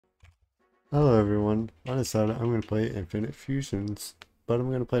Hello everyone. I decided I'm going to play Infinite Fusions, but I'm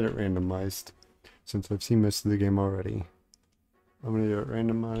going to play it randomized since I've seen most of the game already. I'm going to do it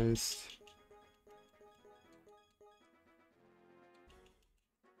randomized.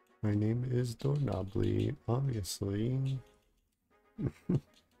 My name is Doorknobly, obviously.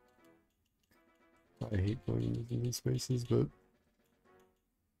 I hate going into these spaces, but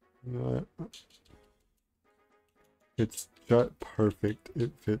you know what? It's just perfect.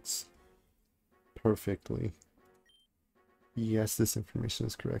 It fits perfectly. Yes, this information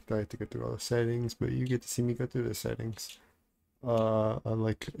is correct. I have to go through all the settings, but you get to see me go through the settings. I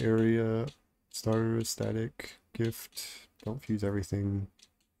like area, starter, static, gift, don't fuse everything.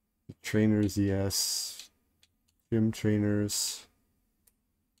 Trainers, yes. Gym trainers.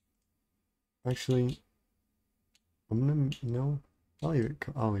 Actually, no, I'll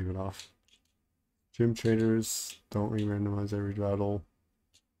leave it off. Gym trainers, don't re-randomize every battle.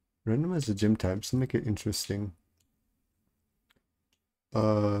 Randomize the gym types to make it interesting.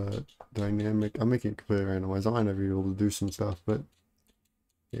 Dynamic, I'm making it completely randomized. I might never be able to do some stuff, but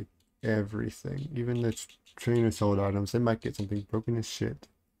everything. Even the trainer sold items, they might get something broken as shit.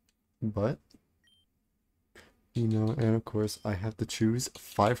 But, you know, and of course, I have to choose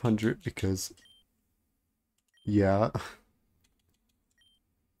 500 because, yeah,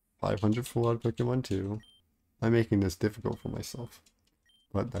 500 full art Pokemon too. I'm making this difficult for myself,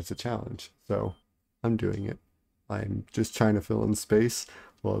 but that's a challenge, so I'm doing it. I'm just trying to fill in space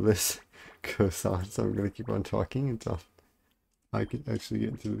while this goes on, so I'm going to keep on talking until I can actually get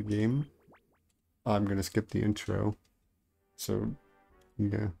into the game. I'm going to skip the intro, so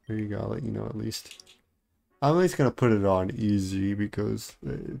yeah, there you go, I'll let you know at least. I'm at least going to put it on easy because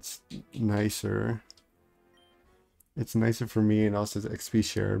it's nicer. It's nicer for me and also the XP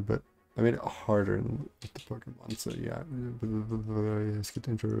share, but I made it harder with the Pokemon, so yeah. Let's get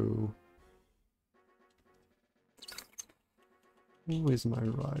the intro. Who is my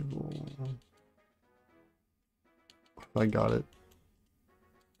rival? I got it.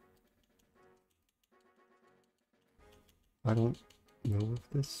 I don't know if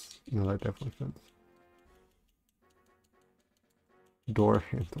this... No, that definitely fits. Door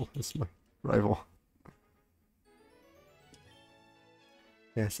handle is my rival.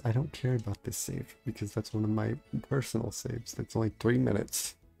 Yes, I don't care about this save because that's one of my personal saves. That's only 3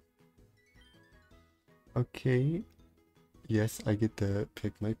 minutes. Okay. Yes, I get to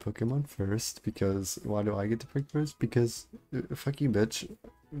pick my Pokemon first because why do I get to pick first? Because fuck you, bitch.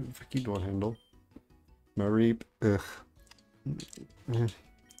 Fuck you, door handle. Mareep. Ugh.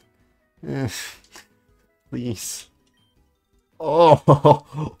 Please. Oh,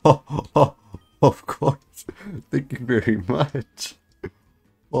 of course. Thank you very much.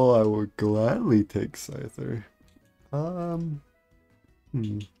 Oh, I will gladly take Scyther. Hmm.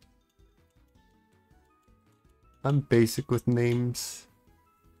 I'm basic with names.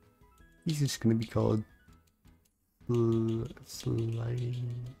 He's just gonna be called Slicey.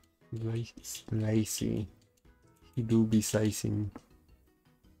 He do be slicing.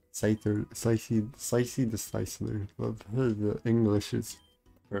 Scyther, Slicey the Slicer. The English is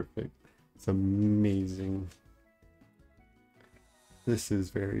perfect. It's amazing. This is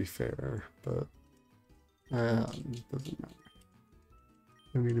very fair, but it doesn't matter.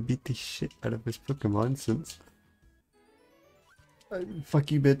 I'm gonna beat the shit out of this Pokemon since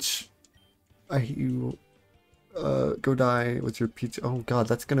fuck you, bitch. I hate you. Go die with your peach. Oh god,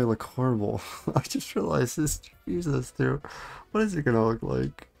 that's gonna look horrible. I just realized this fuses through. What is it gonna look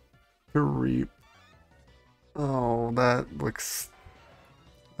like? To reap. Oh, that looks...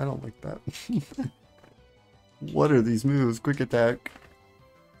 I don't like that. What are these moves? Quick attack.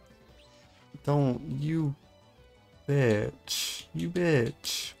 Don't, you bitch. You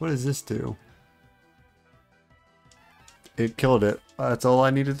bitch. What does this do? It killed it. That's all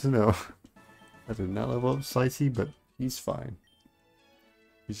I needed to know. I did not level up Slicey, but he's fine.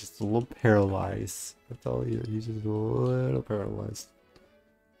 He's just a little paralyzed. That's all he is. He's just a little paralyzed.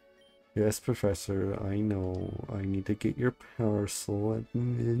 Yes, Professor, I know. I need to get your power soul.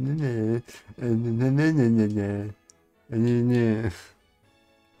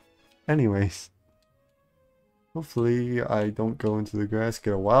 Anyways. Hopefully I don't go into the grass,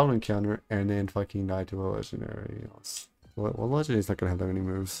 get a wild encounter, and then fucking die to a legendary. Well, legendary's not gonna have that many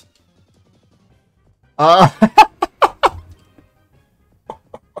moves.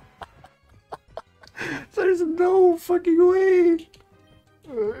 There's no fucking way!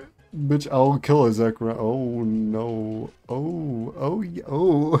 Bitch, I'll kill a Zekrom. Oh no.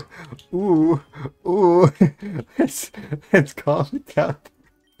 Ooh. Let's calm it down.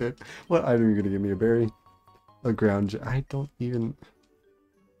 What item are you gonna give me? A berry? A ground. I don't even.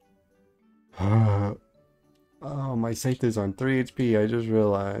 my scythe is on 3 HP. I just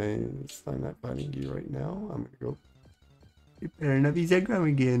realized I'm not fighting you right now. I'm gonna go. You better not be Zekrom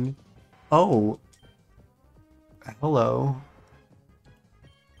again. Oh. Hello.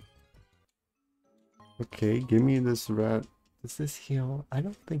 Okay, give me this rat. Does this heal? I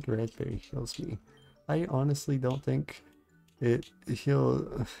don't think raspberry heals me. I honestly don't think it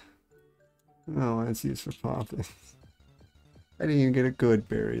heals. No, it's used for popping. I didn't even get a good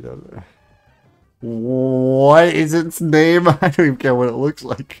berry though. What is its name? I don't even care what it looks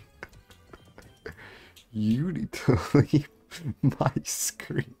like. You need to leave my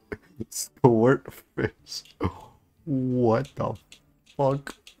screen. Squirtfish. What the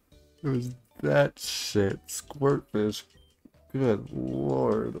fuck was that shit? Squirtfish. Good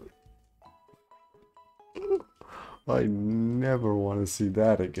lord. I never want to see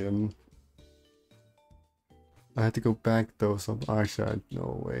that again. I had to go back though, so actually,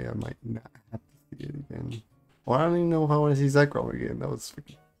 no way, I might not have to see it again. Well, I don't even know if I want to see Zekrom again. That was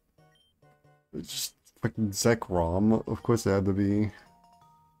freaking. It's just fucking Zekrom. Of course, it had to be.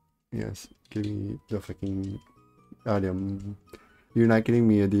 Yes, give me the fucking item. You're not getting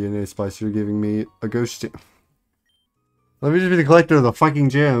me a DNA spice, you're giving me a ghost gem. Let me just be the collector of the fucking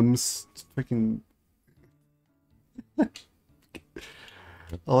gems. It's fucking.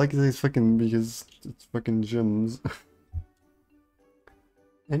 I like these fucking because it's fucking gems.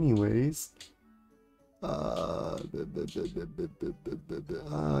 Anyways. You.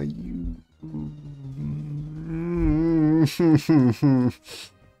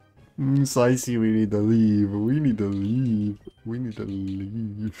 Slicey, we need to leave. We need to leave. We need to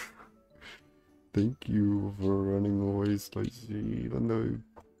leave. Thank you for running away, Slicey. Even though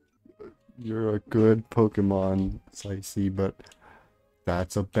you're a good Pokemon, Slicey, but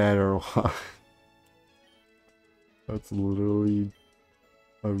that's a better one. That's literally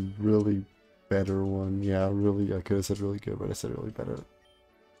a really better one. Yeah, really, I could have said really good, but I said really better.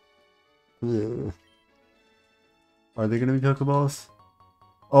 Ugh. Are they gonna be Pokeballs?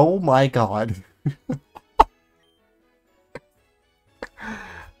 Oh my god.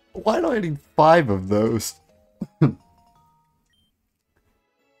 Why do I need 5 of those?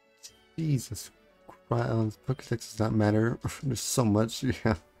 Jesus Christ. Pokedex does not matter. There's so much.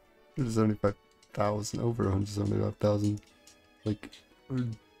 Yeah. There's 75,000. Over 175,000. Like,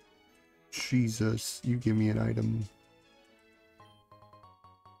 Jesus. You give me an item.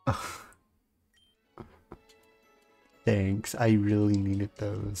 Thanks. I really needed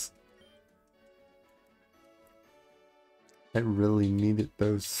those. I really needed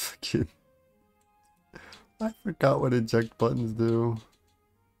those fucking. I forgot what eject buttons do.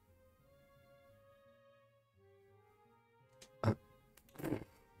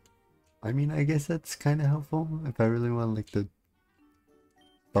 I mean, I guess that's kind of helpful if I really want like to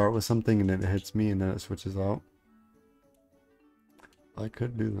start with something and then it hits me and then it switches out. I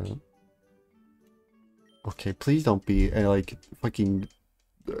could do that. Okay, please don't be like fucking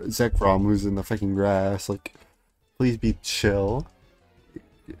Zekrom who's in the fucking grass. Like, please be chill.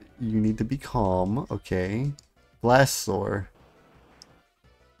 You need to be calm, okay? Blastoise.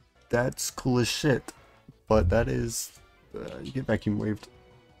 That's cool as shit. But that is... you get vacuum waved.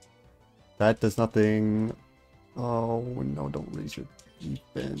 That does nothing. Oh, no, don't raise your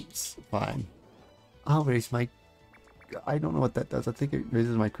defense. Fine. I'll raise my... I don't know what that does. I think it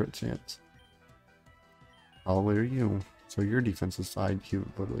raises my crit chance. I'll wear you. So your defense is IQ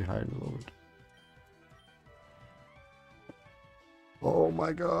literally higher than lowered. Oh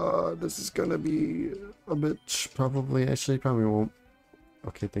my god, this is gonna be a bitch. Probably, actually, probably won't.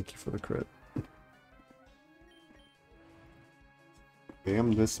 Okay, thank you for the crit.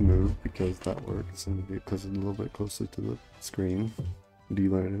 Bam this move because that works and because it's a little bit closer to the screen. Do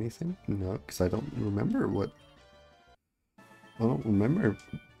you learn anything? No, because I don't remember what. I don't remember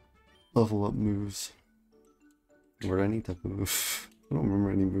level up moves or any type of move. I don't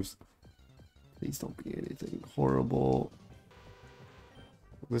remember any moves. Please don't be anything horrible.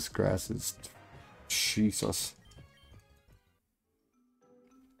 This grass is Jesus.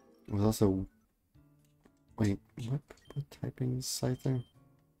 It was also wait, what typing is scything?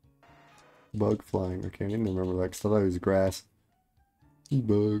 Bug flying. Okay, I didn't remember that because I thought it was grass.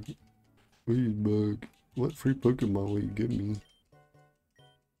 Bug. Please bug. What free Pokemon will you give me?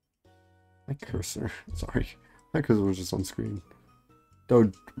 My cursor. Sorry. My cursor was just on screen.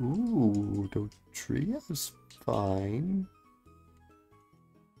 Ooh, Dotria's fine.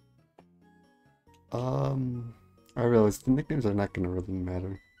 I realize the nicknames are not gonna really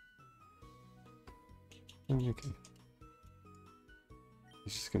matter. Okay.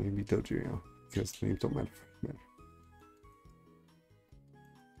 It's just gonna be Dodrio because the names don't matter.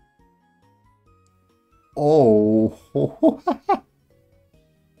 Oh,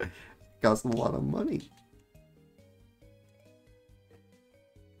 cost a lot of money.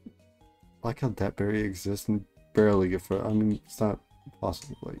 I like how that berry exists and barely get for. I mean, it's not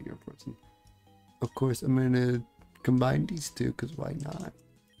possible to let you get frozen. Of course, I'm gonna combine these two because why not?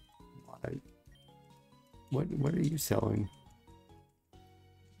 Why? What are you selling?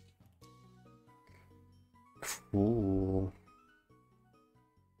 Cool.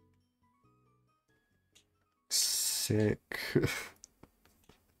 Sick.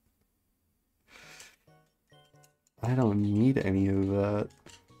 I don't need any of that.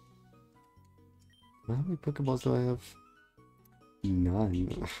 How many Pokeballs do I have?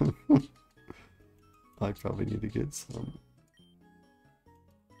 None. I probably need to get some.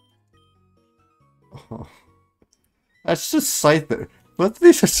 Oh. That's just Scyther. Both of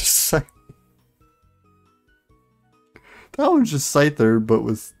these are just Scyther. That one's just Scyther, but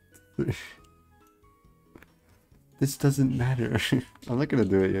with... This doesn't matter. I'm not gonna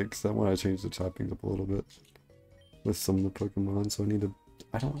do it yet, because I want to change the toppings up a little bit. With some of the Pokemon, so I need to...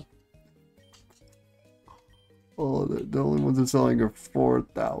 I don't... Oh, the only ones that's selling are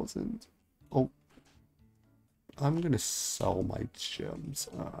 4,000. Oh. I'm gonna sell my gems.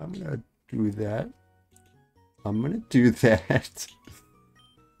 I'm gonna do that. I'm gonna do that.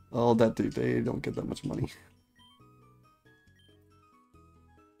 Oh, that dude, they don't get that much money.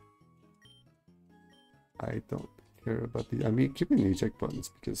 I don't care about the... I mean, keeping the eject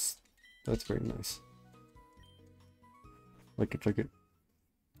buttons because that's very nice. Like if I get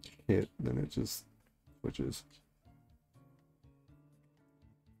hit, then it just switches.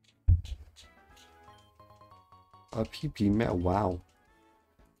 A PP mat. Wow.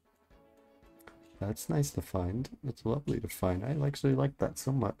 That's nice to find. That's lovely to find. I actually like that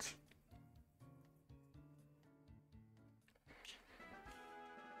so much.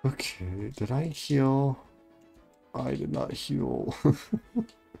 Okay, did I heal? I did not heal.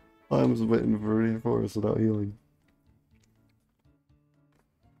 I was waiting for reinforce without healing.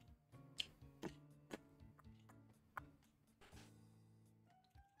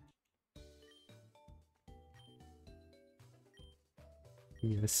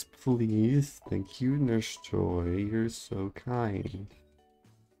 Yes, please. Thank you, Nurse Joy. You're so kind.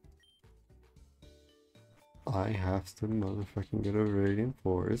 I have to motherfucking get a Radiant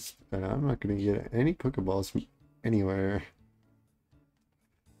Forest, and I'm not gonna get any Pokeballs from anywhere.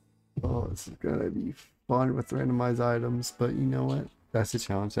 Oh, this is gonna be fun with randomized items, but you know what? That's a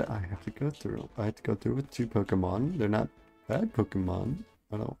challenge that I have to go through. I have to go through with 2 Pokemon. They're not bad Pokemon.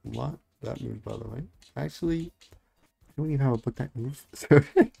 I don't want that move, by the way. Actually, I don't even have a book that move.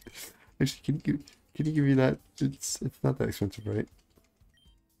 Actually, can you give me that? It's not that expensive, right?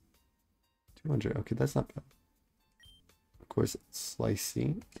 200. Okay, that's not bad. Of course, it's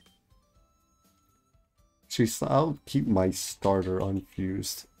slicey. I'll keep my starter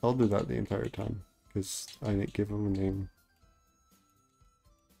unfused. I'll do that the entire time because I didn't give him a name.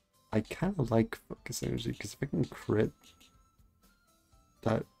 I kind of like focus energy because if I can crit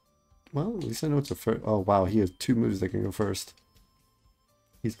that, well, at least I know it's a first. Oh wow, he has 2 moves that can go first.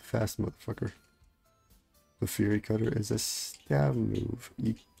 He's a fast motherfucker. The Fury Cutter is a stab move.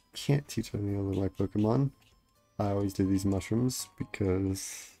 You can't teach any other like Pokemon. I always do these mushrooms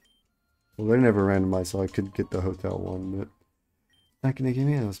because, well, they're never randomized, so I could get the hotel one, but not gonna give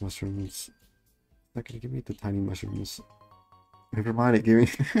me those mushrooms. Not gonna give me the tiny mushrooms. Never mind, it gave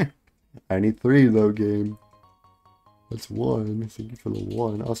me. I need 3 though, game. That's 1. Thank you for the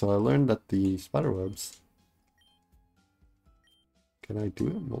 1. Also, I learned that the spider webs. Can I do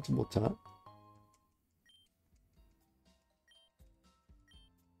it multiple times?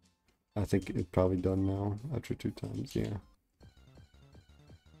 I think it's probably done now after 2 times, yeah.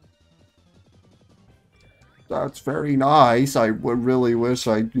 That's very nice. I would really wish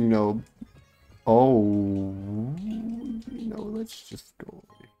I, you know... Oh... You know, let's just go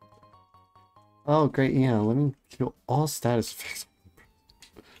away. Oh, great, yeah, let me kill all status effects.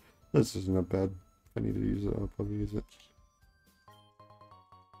 This is not bad. If I need to use it, I'll probably use it.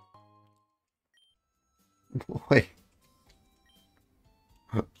 Wait.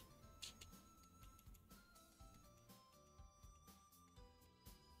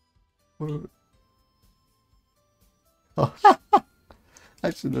 Oh,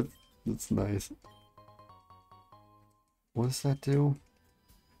 actually, that's nice. What does that do?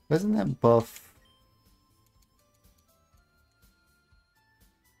 Doesn't that buff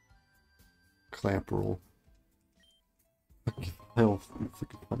clamp roll? Health.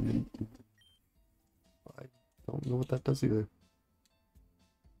 I don't know what that does either.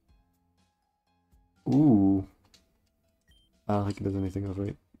 Ooh. I don't think it does anything else,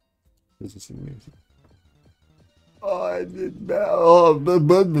 right? Doesn't seem amazing. Oh, I did that. Oh, but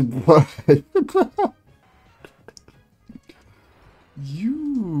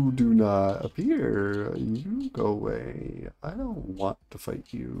you do not appear. You go away. I don't want to fight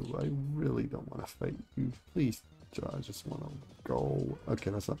you. I really don't want to fight you. Please, I just want to go. Okay,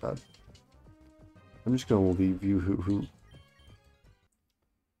 that's not bad. I'm just gonna leave you.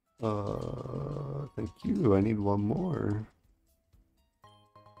 Thank you. I need one more.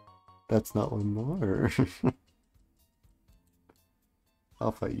 That's not one more.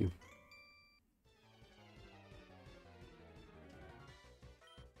 I'll fight you.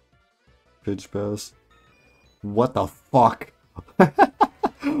 Pitch pass. What the fuck? What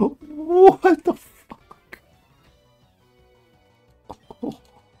the fuck?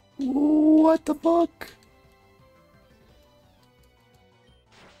 What the fuck?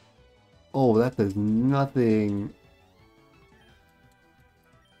 Oh, that does nothing.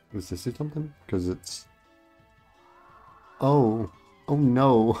 Was this do something? Because it's... Oh. Oh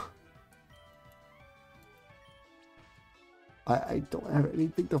no. I don't have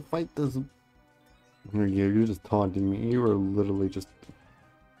anything to fight this. Yeah, you're just taunting me. You were literally just...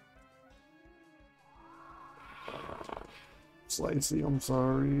 Slicey, I'm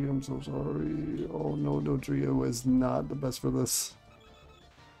sorry. I'm so sorry. Oh no, Dodrio is not the best for this.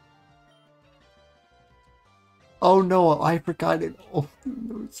 Oh no, I forgot it. Oh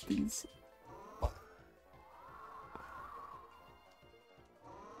no, it's these.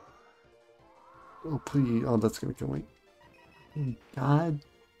 Oh please. Oh, that's gonna kill me. Oh, God.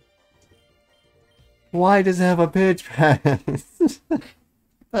 Why does it have a pitch pass?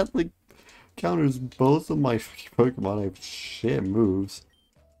 That like counters both of my Pokemon. I have shit moves.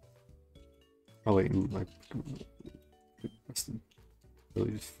 Oh wait, my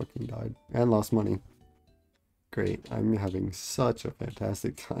really just fucking died and lost money. Great, I'm having such a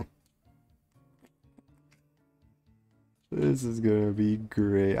fantastic time. This is gonna be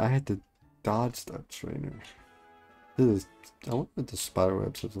great. I had to dodge that trainer. This is, I wonder if the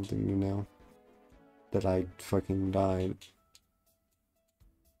spiderwebs have something new now. That I fucking died.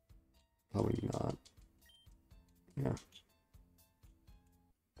 Probably not. Yeah.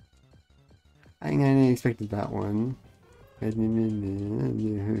 I expected that one. I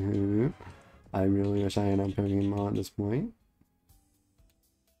really wish I had on Pokemon at this point.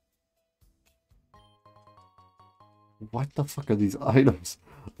 What the fuck are these items?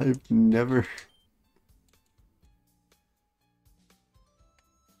 I've never...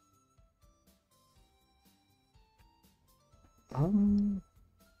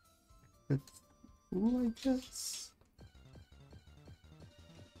 It's cool, I guess.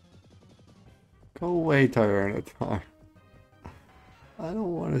 Go away, Tyranitar. I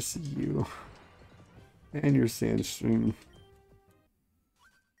don't want to see you. And your Sandstream.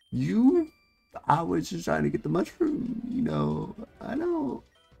 You? I was just trying to get the mushroom, you know. I know.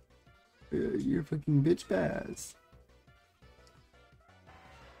 You're fucking bitch bass.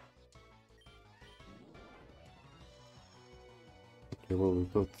 Okay, well, we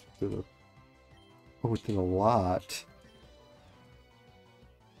both did a... Oh, we did a lot.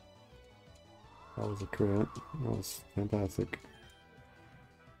 That was a crit. That was fantastic.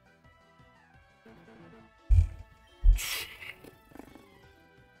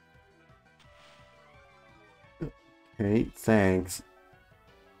 Okay, thanks.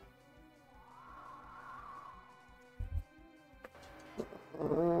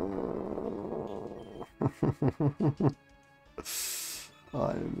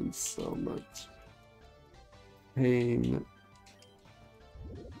 I'm in so much pain.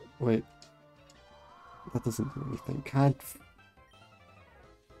 Wait. That doesn't do anything. God.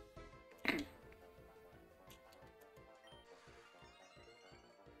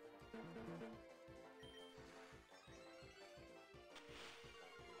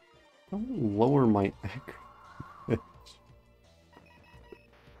 Don't lower my aggro.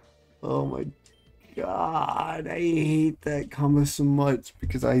 Oh my god. I hate that combo so much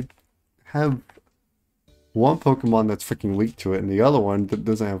because I have one Pokemon that's freaking weak to it and the other one that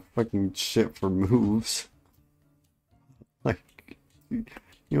doesn't have fucking shit for moves. Like, you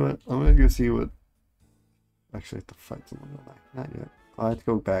know what? I'm gonna go see what... Actually, I have to fight someone. Not yet. I have to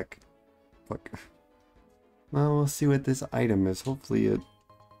go back. Fuck. Well, we'll see what this item is. Hopefully it...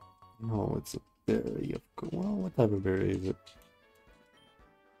 No, it's a berry. Well, what type of berry is it?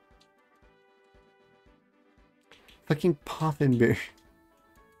 Fucking Poffin berry.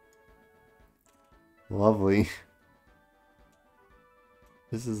 Lovely.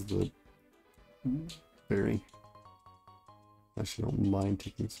 This is the berry. Actually, don't mind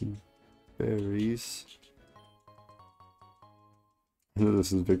taking some berries. I know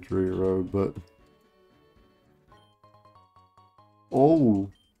this is Victory Road, but Oh.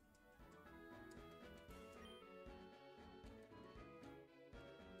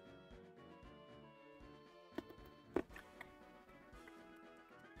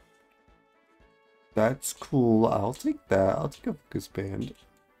 That's cool. I'll take that. I'll take a focus band.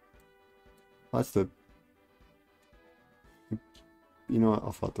 That's the... You know what?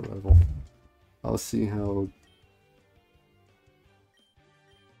 I'll fight the rival. I'll see how...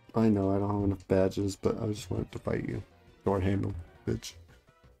 I know I don't have enough badges, but I just wanted to fight you. Door handle, bitch.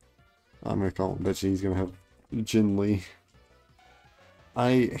 I'm gonna call him bitch. He's gonna have Jin Lee.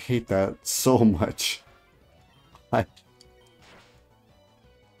 I hate that so much.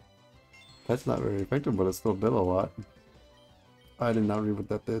 That's not very effective, but it still did a lot. I did not read what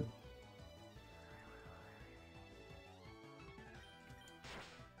that did.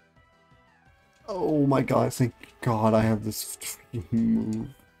 Oh my god, thank god I have this move.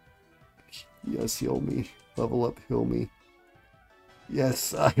 Yes, heal me. Level up, heal me.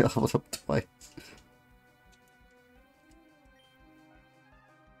 Yes, I leveled up twice.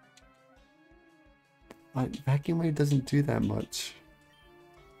 Vacuum Wave doesn't do that much.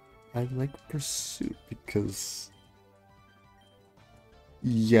 I like Pursuit because...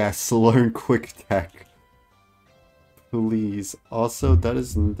 Yes, learn Quick Attack. Please. Also, that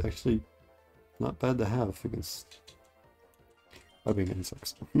is actually not bad to have against... I mean,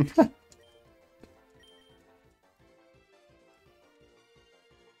 insects.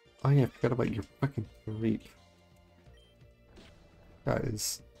 Oh yeah, I forgot about your fucking creep.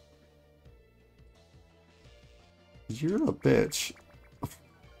 Guys. You're a bitch.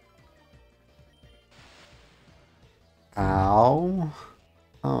 Ow.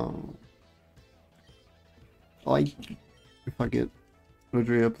 Oh. Like, if I get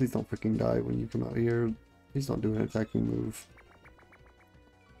Rodria, please don't freaking die when you come out here. Please don't do an attacking move.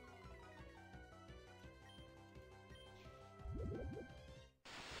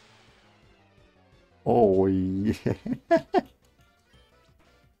 Oh yeah.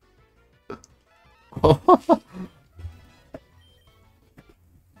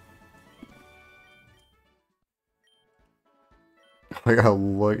 I got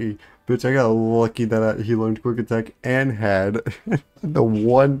lucky. Bitch, I got lucky that he learned Quick Attack and had the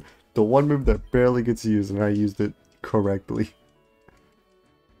one move that barely gets used, and I used it correctly.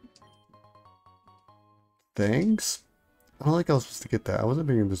 Thanks? I don't like I was supposed to get that. I wasn't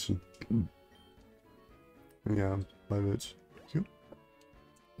paying attention. Yeah, my bitch. Cute.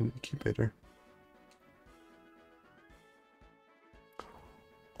 Incubator.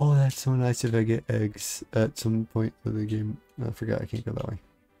 Oh, that's so nice if I get eggs at some point of the game. I forgot I can't go that way.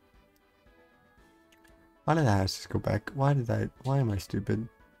 Why did I just go back? Why am I stupid?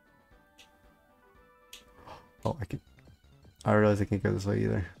 Oh, I realize I can't go this way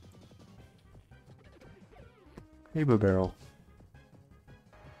either. Hey, Barrel.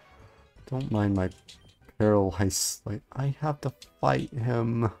 Don't mind my peril heist. Like, I have to fight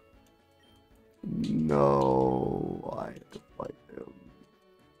him. No, I have to fight him.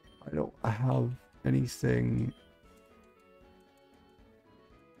 I don't have anything.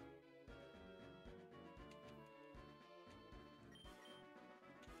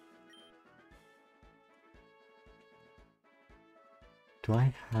 Do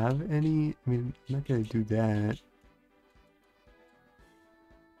I have any? I mean, I'm not gonna do that.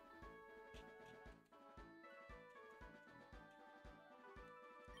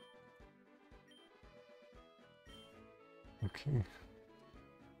 Okay.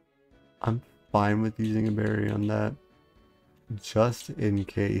 I'm fine with using a berry on that. Just in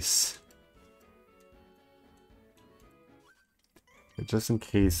case. Just in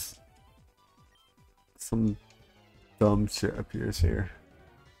case some dumb shit appears here.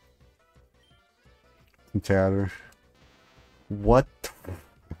 Some chatter. What?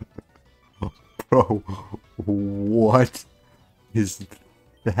 Bro, what is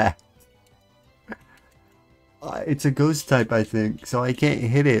that? It's a ghost type, I think, so I can't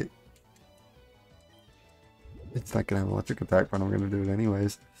hit it. It's not gonna have electric attack, but I'm gonna do it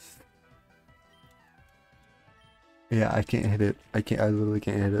anyways. Yeah, I can't hit it. I literally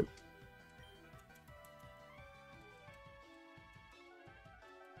can't hit it.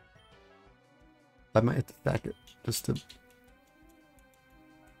 I might have to stack it, just to...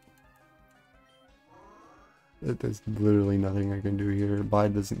 There's literally nothing I can do here. Buy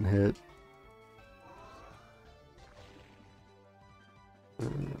doesn't hit.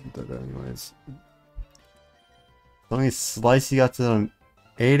 Dead anyways. Only Slicey got to on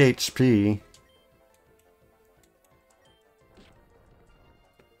 8 HP.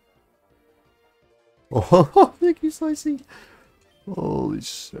 Oh, thank you, Slicey. Holy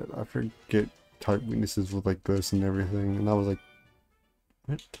shit, I forget type weaknesses with like this and everything, and that was like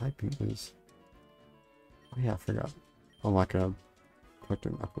what typing is. Oh yeah, I forgot. I'm not gonna put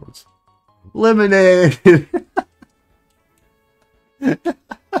them afterwards. Lemonade!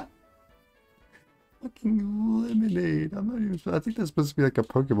 Fucking lemonade. I'm not even sure. I think that's supposed to be like a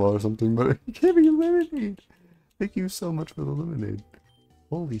Pokeball or something, but it can't be lemonade. Thank you so much for the lemonade.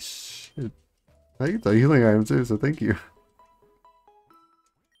 Holy shit. I get the healing item too, so thank you.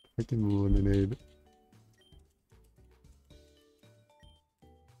 Fucking lemonade.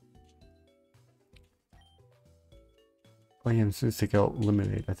 Oh yeah, I'm supposed to take out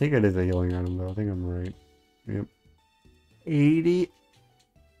lemonade. I think it is a healing item though. I think I'm right. Yep. 80.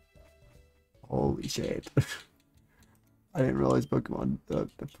 Holy shit. I didn't realize Pokemon, I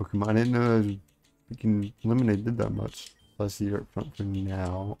didn't know freaking lemonade did that much. Let's see your front for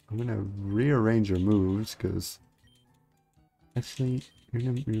now. I'm gonna rearrange your moves because actually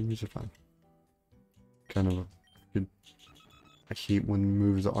your moves are fine. Kind of good. I hate when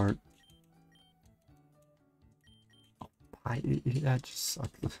moves aren't. That just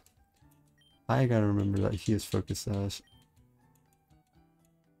sucks. I gotta remember that he is focus sash.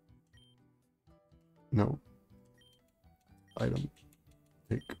 No. Item.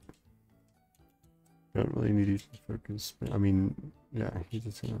 Take. I don't really need to focus. I mean, yeah, he's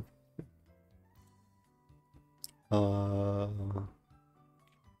just gonna.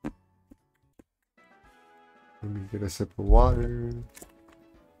 Let me get a sip of water.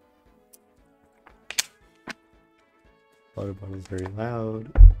 Water bottle is very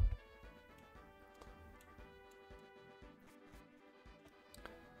loud.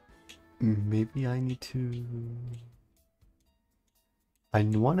 Maybe I need to. I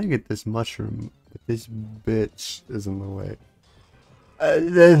want to get this mushroom, but this bitch is in the way.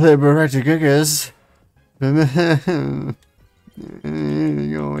 The perfect cookies. Go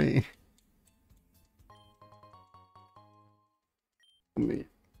away.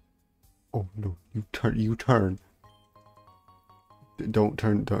 Oh no! You turn. Don't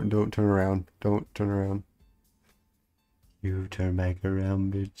turn around. Don't turn around. You turn back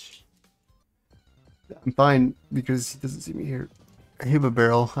around, bitch. I'm fine because he doesn't see me here. Hey,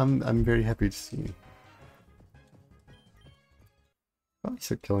 Barrel, I'm very happy to see you. Probably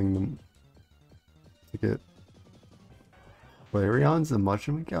start killing them to get Flareon's the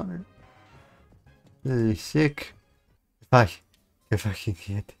mushroom encounter. They're sick. If I can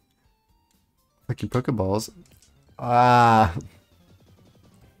get fucking Pokeballs. Ah.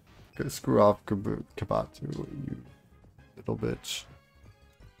 Go screw off Kabatsu, you little bitch.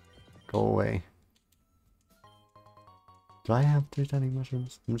 Go away. Do I have 3 tiny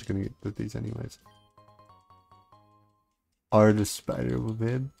mushrooms? I'm just gonna get these anyways. Are the spider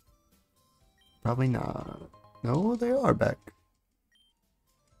web? Probably not. No, they are back.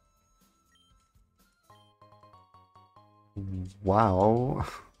 Wow.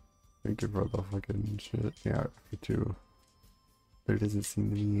 Thank you for the fucking shit. Yeah, for 2. There doesn't seem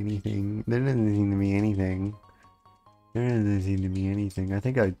to be anything. There doesn't seem to be anything. There doesn't seem to be anything. I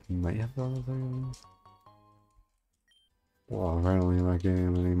think I might have the other ones. Well, apparently I'm not getting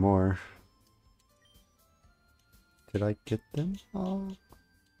them anymore. Did I get them all?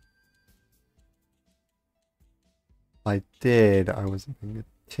 I did. I wasn't paying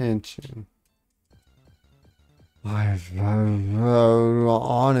attention. I've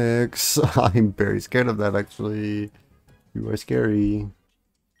Onyx. I'm very scared of that actually. You are scary.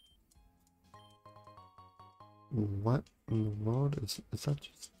 What in the world is that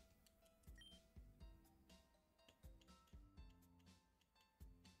just?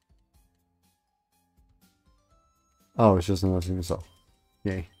 Oh, it's just another thing to sell.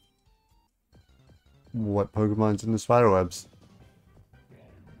 Yay. What Pokemon's in the spiderwebs?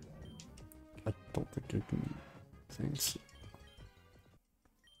 I don't think I can. Things.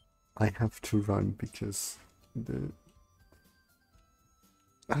 I have to run because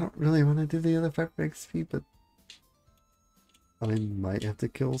I don't really want to do the other 5 XP, but I might have to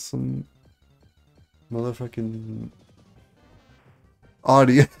kill some motherfucking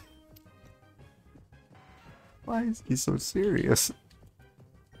audio. Why is he so serious?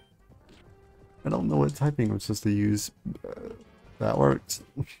 I don't know what typing I'm supposed to use. That worked.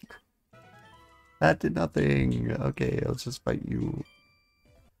 That did nothing. Okay, let's just fight you.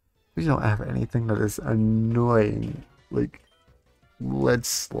 We don't have anything that is annoying. Like, let's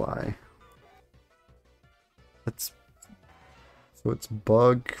sly. Let's. So it's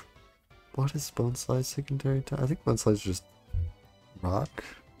bug. What is Bone Slide's secondary type? I think Bone Slide's just rock.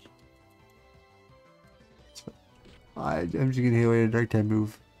 I'm just gonna hit away a dark type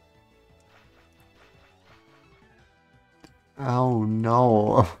move. Oh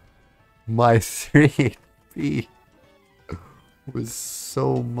no. My 3 HP. It was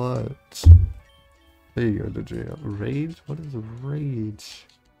so much. There you go, the jail. Rage? What is rage?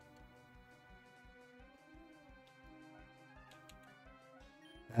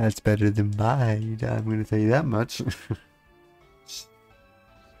 That's better than mine. I'm gonna tell you that much.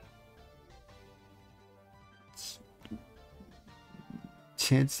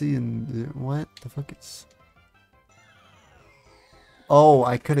 Chansey and what the fuck is? Oh,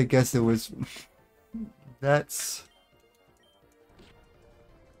 I could have guessed it was. That's.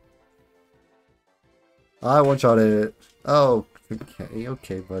 I one shot it. Oh,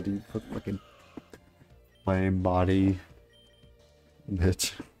 okay, buddy. Put fucking flame body,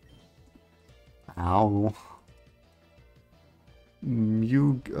 bitch. Ow.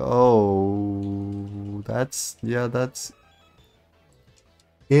 You. Oh, that's yeah. That's.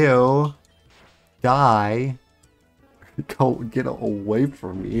 Ew. Die. Go get away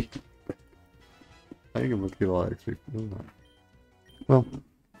from me. I think I'm gonna get a lot of XP for doing that. Well,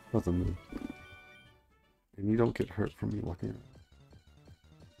 nothing new. And you don't get hurt from me walking around.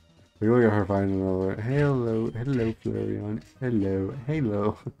 We will get her finding another. Hello, Flareon. Hello.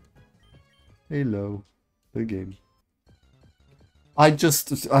 Hello. The game. I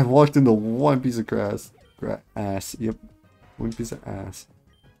walked into one piece of ass. Yep. One piece of ass.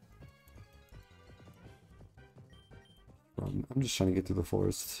 I'm just trying to get to the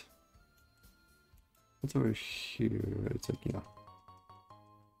forest. What's over here? It's like, yeah.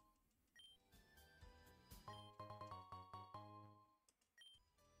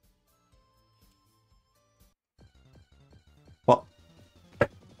 What?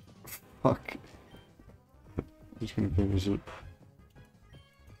 Fuck. I'm just gonna finish it.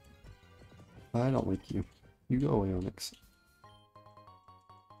 I don't like you. You go away, Onyx.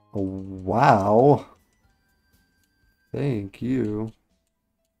 Oh, wow. Thank you.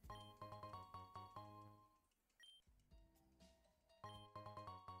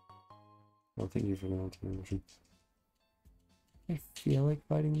 Well, thank you for the ultimate. I feel like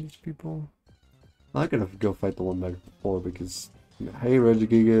fighting these people. I'm not gonna go fight the one back before because, hey,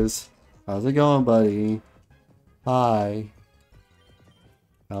 Regigigas, how's it going, buddy? Hi.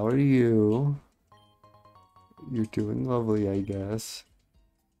 How are you? You're doing lovely, I guess.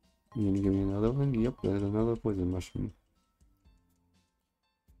 You gonna give me another one? Yep, there's another poison mushroom.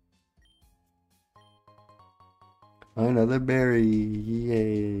 Another berry.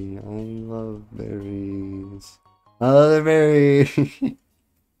 Yay. I love berries. Another berry.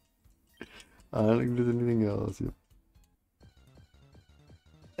 I don't think there's anything else. Yep.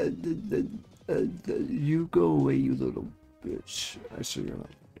 You go away, you little bitch. Actually, you're not.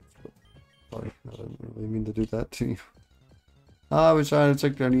 Sorry, I didn't really mean to do that to you. I was trying to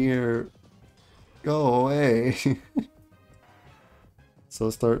check down here. Go away. So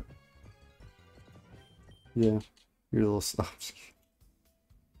start. Yeah, you're a little stuff.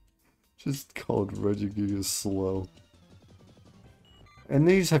 Just called Regigigas slow. And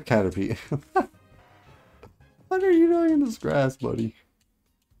then you just have Caterpie. What are you doing in this grass, buddy?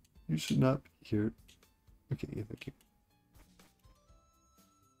 You should not be here. Okay, yeah, thank you.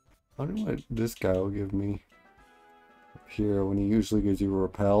 I wonder what this guy will give me up here when he usually gives you a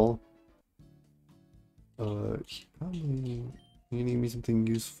repel. He probably. You need me something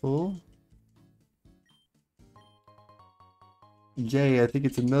useful? Yay, I think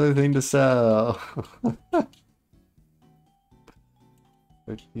it's another thing to sell.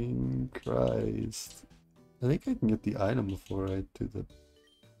 Fucking Christ. I think I can get the item before I do the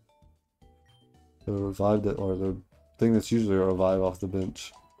revive that, or the thing that's usually a revive off the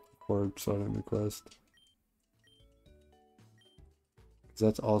bench before starting the quest. Because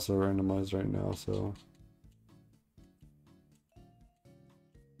that's also randomized right now, so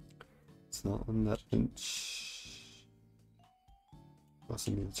it's not on that bench.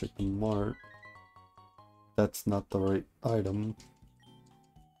 Also need to check the mark. That's not the right item.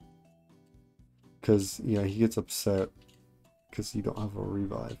 Because, yeah, he gets upset because you don't have a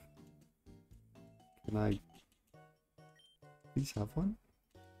revive. Can I please have one?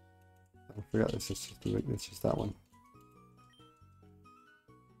 I forgot this is just that one.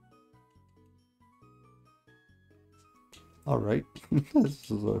 Alright.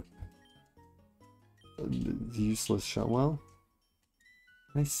 This is a useless shot. Well,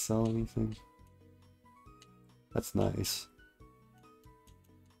 can I sell anything? That's nice.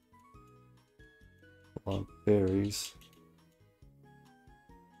 A lot of berries.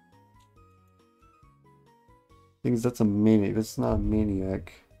 Things that's a maniac. That's not a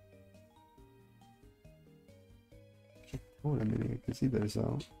maniac. I can't tell what a maniac is either,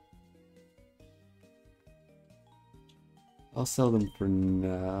 so I'll sell them for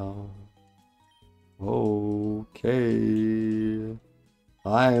now. Okay.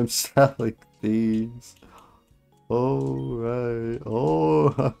 I am selling these. Alright.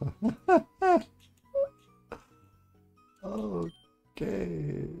 Oh.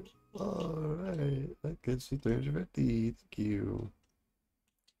 Okay. Alright. That gets you 350. Thank you.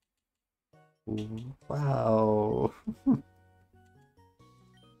 Ooh, wow.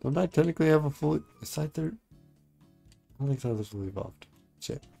 Don't I technically have a fully... Aside there... I don't think so. That's fully evolved.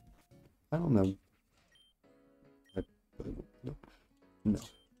 Shit. I don't know. No. No.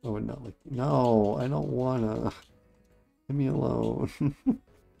 I would not like... No, I don't wanna. Leave me alone.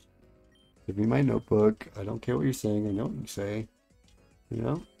 Give me my notebook. I don't care what you're saying. I know what you say. You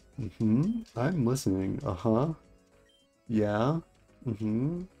know? Mm-hmm. I'm listening. Uh-huh. Yeah.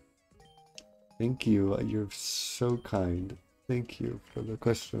 Mm-hmm. Thank you. You're so kind. Thank you for the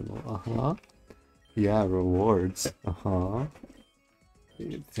question. Uh-huh. Yeah, rewards. Uh-huh.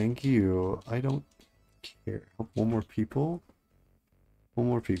 Thank you. I don't care. One more people? One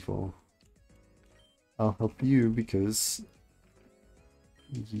more people. I'll help you because...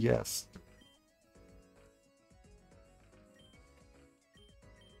 Yes.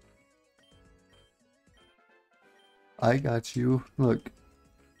 I got you. Look.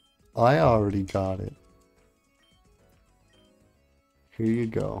 I already got it. Here you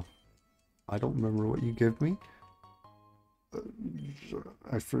go. I don't remember what you give me.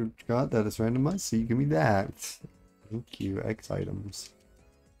 I forgot that it's randomized, so you give me that. Thank you. X items.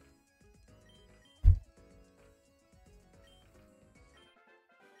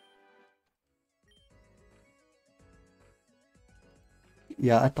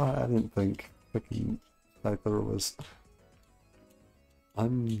 Yeah, I didn't think. Fucking, I thought it was.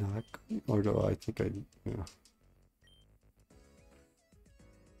 I'm not. Or do I think I. Yeah.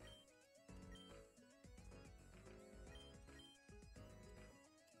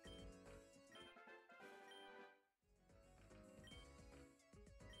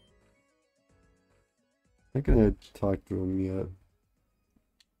 I'm not gonna talk to him yet.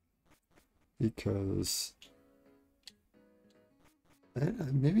 Because.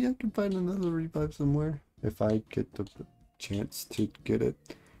 Maybe I can find another revive somewhere. If I get the chance to get it.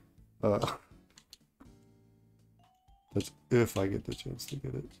 That's if I get the chance to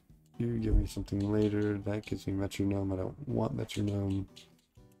get it. You give me something later. That gives me metronome. I don't want metronome.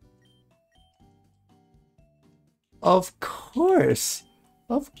 Of course!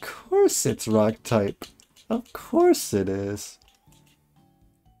 Of course it's rock type. Of course it is.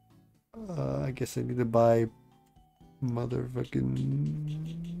 I guess I need to buy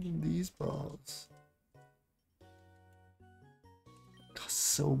motherfucking these balls. Cost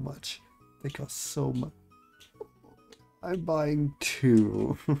so much. They cost so much. I'm buying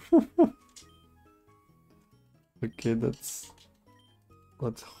 2. Okay, let's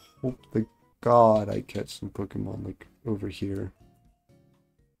hope to God I catch some Pokemon like over here.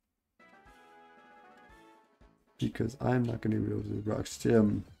 Because I'm not gonna be able to do Rock's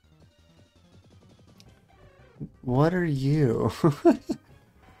Gym. What are you?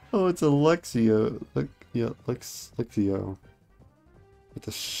 Oh, it's a Lexio. Yeah, Lexio. With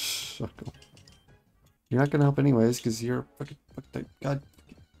a shuckle. You're not gonna help anyways, because you're fucking God.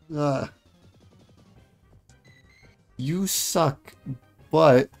 You suck,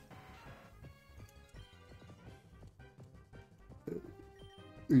 but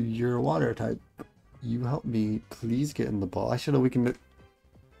you're a water type. You help me. Please get in the ball. I should have weakened it.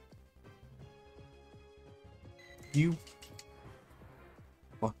 You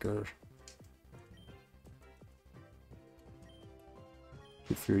fucker.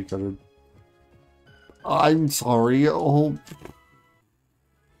 Get Fury covered. I'm sorry. Oh,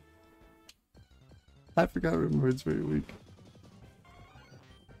 I forgot. Remember, it's very weak.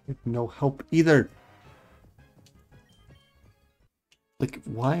 No help either. Like,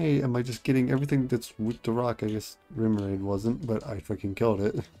 why am I just getting everything that's weak to rock? I guess Rimraid wasn't, but I fucking killed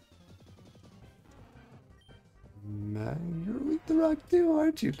it. Man, you're weak to rock too,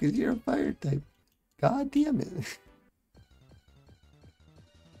 aren't you? Because you're a fire type. God damn it.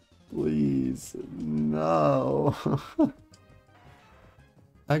 Please, no.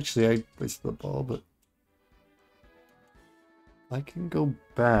 Actually, I wasted the ball, but I can go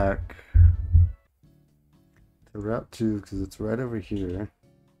back to Route 2 because it's right over here.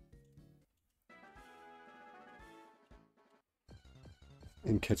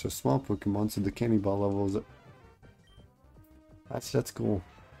 And catch a small Pokemon so the candy ball level is... That's cool.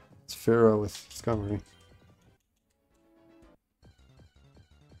 It's Pharaoh with Discovery.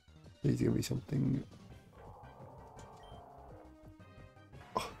 Please give me something.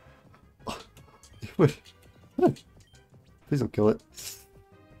 Please don't kill it.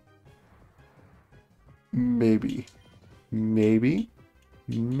 Maybe. Maybe.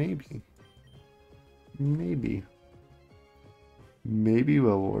 Maybe. Maybe. Maybe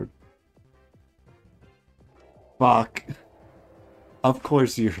Willward. Fuck. Of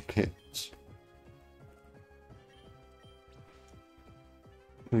course you're a bitch.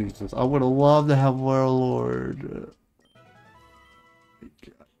 Jesus, I would have loved to have Warlord.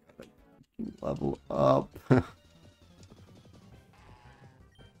 Level up.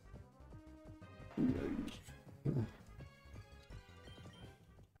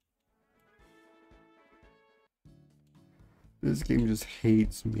 This game just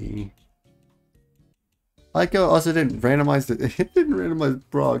hates me. Like, also didn't randomize it. It didn't randomize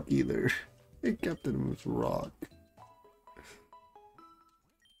Brock either. It kept it with Rock.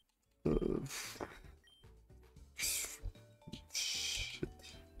 Shit.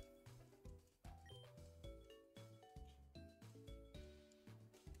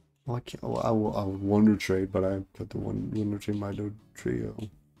 Well, I can't. Well, I will Wonder Trade, but I put the Wonder Trade Mido trio.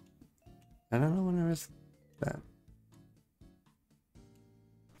 I don't know when I risk that.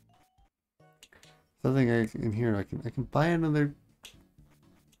 Something in here I can buy another.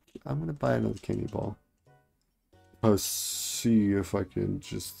 I'm gonna buy another candy ball. I'll see if I can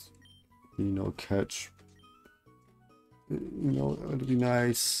just, you know, catch. You know, it would be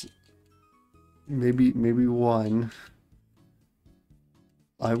nice. Maybe one.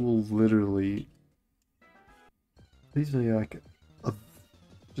 I will literally. These are like,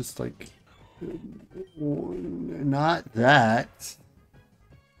 just like, not that.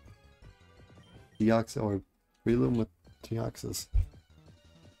 Deox or Relum with Deoxys.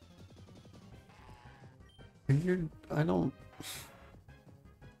 I don't.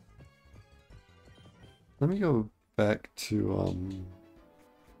 Let me go back to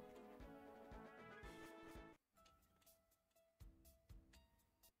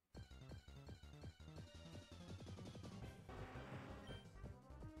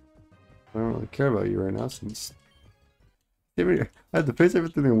I don't really care about you right now since I have to face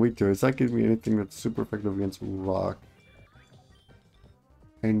everything I'm weak to. It's not giving me anything that's super effective against rock.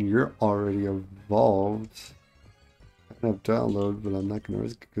 And you're already evolved. I can have download, but I'm not gonna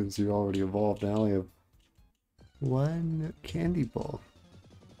risk it because you're already evolved. I only have one candy ball.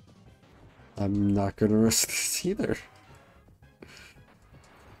 I'm not gonna risk this either.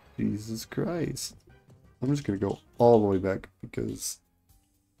 Jesus Christ. I'm just gonna go all the way back because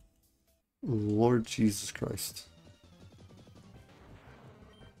Lord Jesus Christ.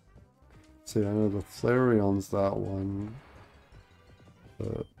 See, I know the Flareon's that one.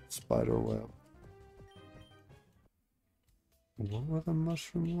 The spider web. What were the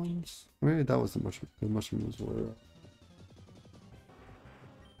mushroom ones? Maybe that was the mushroom. The mushrooms were.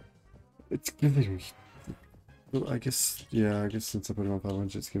 It's giving me. Well, I guess, yeah, I guess since I put it on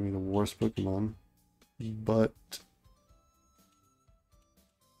 500, it's giving me the worst Pokemon. But.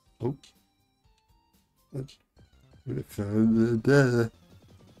 Oh.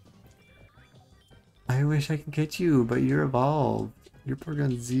 I wish I could get you, but you're evolved. You're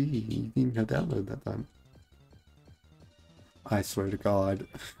Porygon Z. You didn't have download that time. I swear to God.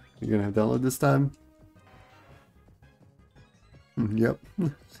 You're gonna have download this time? Yep.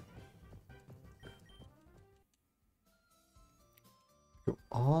 Go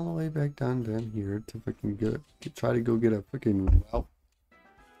all the way back down here to fucking try to go get a fucking route.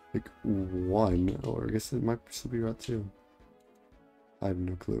 Like 1, or I guess it might still be route 2. I have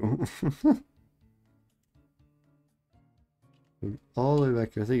no clue. All the way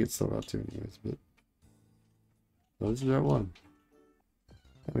back, I think it's still route 2 anyways, but this is route 1.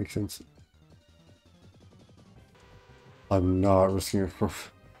 That makes sense. I'm not risking it for.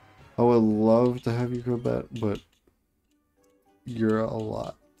 I would love to have you go back, but you're a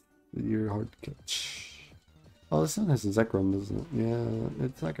lot. You're hard to catch. Oh, this one has a Zekrom, doesn't it? Yeah,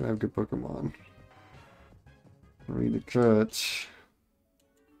 it's not gonna have good Pokemon. Read the catch.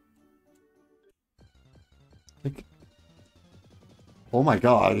 Like, oh my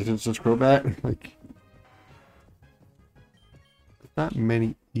God! It's just Crobat. Like, not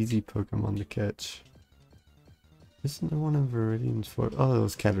many easy Pokemon to catch. Isn't there one of Viridian's for? Oh, it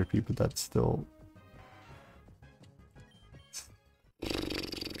was Caterpie, but that's still.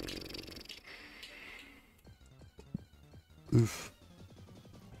 Oof.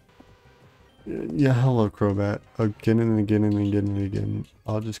 Yeah, hello Crobat. Again and again and again and again.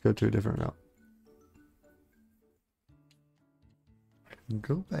 I'll just go to a different route.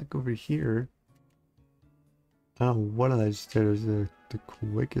 Go back over here. Oh, one of those stairs are the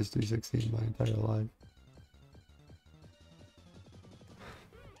quickest 360 in my entire life.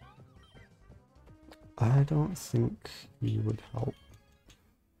 I don't think he would help.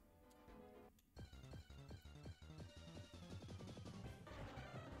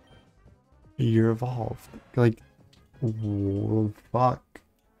 You're evolved. Like, oh, fuck.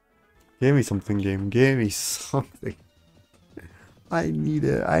 Give me something, game. Give me something. I need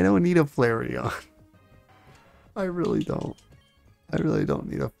it. I don't need a Flareon. I really don't. I really don't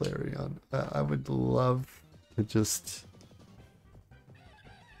need a Flareon. I would love to just...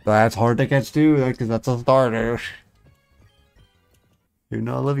 That's hard to catch too, because that's a starter. You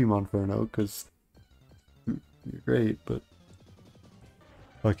know I love you, Monferno, because you're great, but...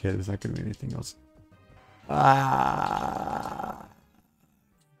 Okay, there's not going to be anything else. Ah!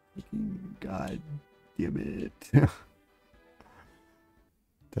 God damn it. Did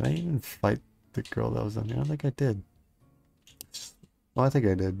I even fight the girl that was on here? I don't think I did. Oh, I think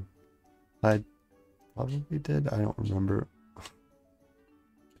I did. I probably did. I don't remember.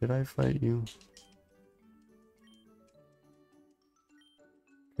 Did I fight you?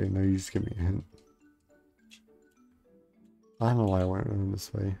 Okay, no, you just give me a hint. I don't know why I went around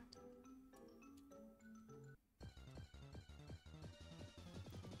this way.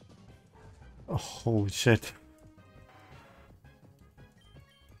 Oh, holy shit.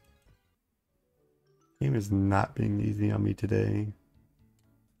 Game is not being easy on me today.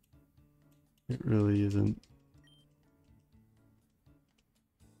 It really isn't.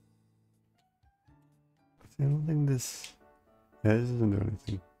 I don't think this... Yeah, this doesn't do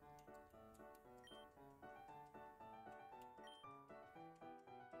anything.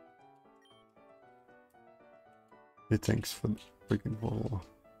 Hey, thanks for the freaking follow.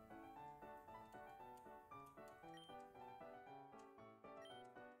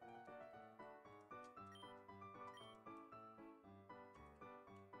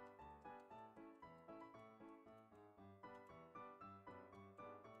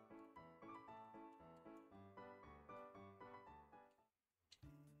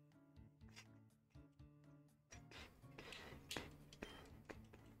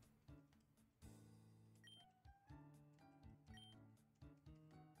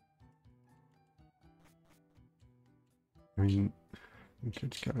 I mean, you could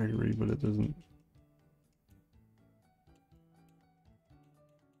category, but it doesn't.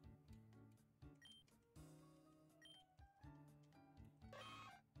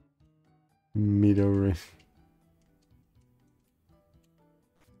 Midori.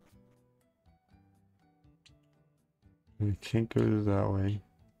 I can't go that way.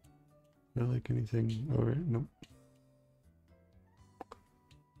 Feel like anything over? Nope.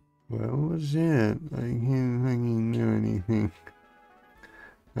 Well, shit. I can't fucking do anything.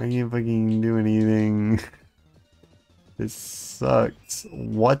 I can't fucking do anything. This sucks.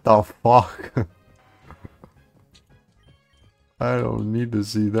 What the fuck? I don't need to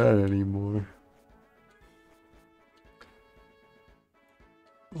see that anymore.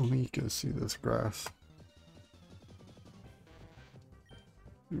 Let me go see this grass.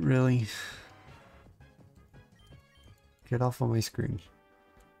 Really? Get off of my screen.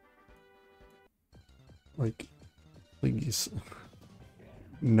 Like, please.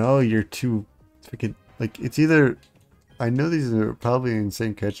 No, you're too freaking... Like, it's either... I know these are probably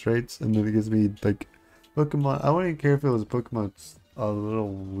insane catch rates, and then it gives me, like, Pokemon... I wouldn't care if it was Pokemon a little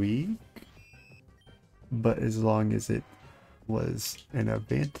weak, but as long as it was an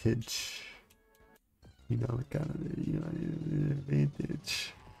advantage. You know, kind of, you know, an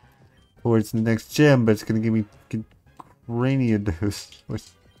advantage towards the next gym, but it's gonna give me Craniados, which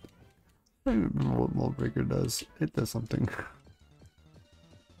I don't remember what Mold Breaker does. It does something.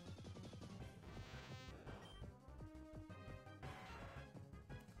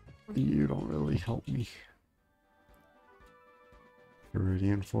 You don't really help me.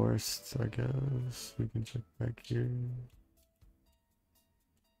 Viridian Forest, I guess. We can check back here.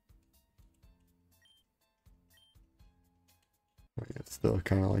 Oh, yeah, it's still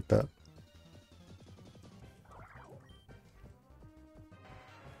kind of like that.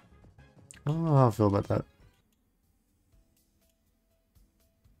 I don't know how I feel about that.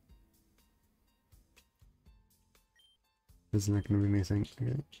 Isn't that going to be anything?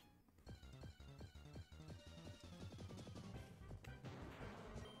 Okay.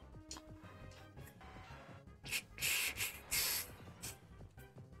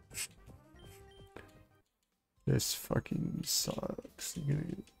 This fucking sucks.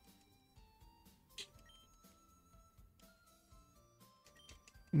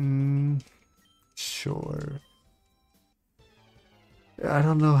 Sure. I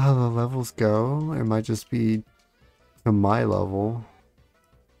don't know how the levels go. It might just be to my level.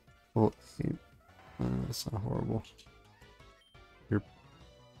 Well, that's not horrible. You're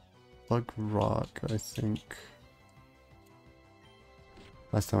Bug Rock, I think.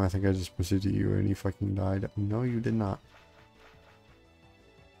 Last time I think I just pursued you and you fucking died. No, you did not.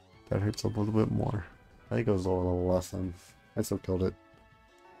 that hurts a little bit more. I think it was a little less than. I still killed it.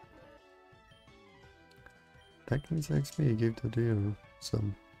 That can XP gave to do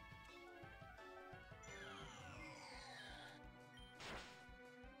some.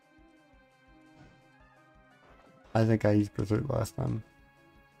 I think I used Berserk last time.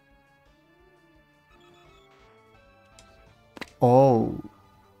 Oh,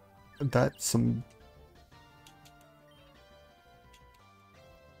 that's some.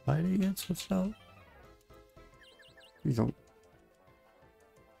 Why did he get switched out? Please don't.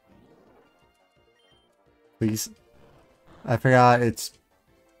 Please. I forgot it's.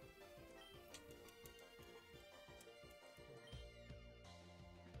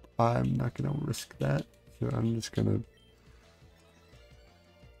 I'm not gonna risk that, so I'm just gonna.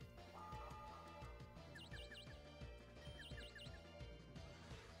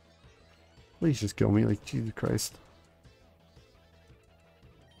 Please just kill me, like Jesus Christ.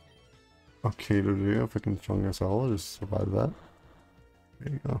 Okay, to if I can strong us all, I'll just survive that.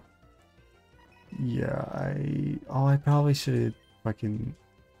 There you go. Yeah, I probably should have fucking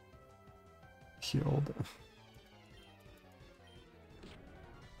healed.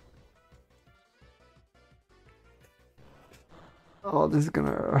 Oh, this is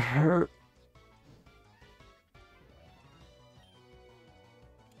gonna hurt.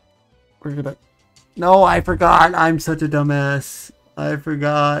 We're gonna. No, I forgot. I'm such a dumbass. I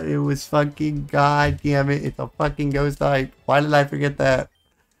forgot it was fucking. God damn it! It's a fucking ghost type. Why did I forget that?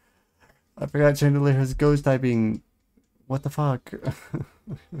 I forgot Chandelier has ghost typing. What the fuck?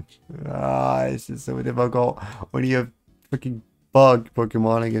 Ah, it's just so difficult when you have fucking bug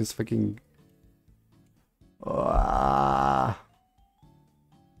Pokemon against fucking. Ah.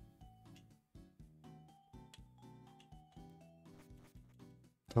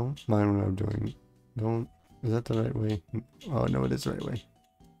 Don't mind what I'm doing. Don't. Is that the right way? Oh no, it is the right way.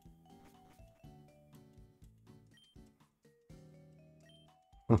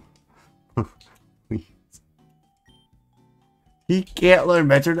 Please. He can't learn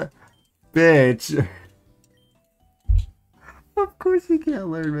metronome. Bitch. Of course he can't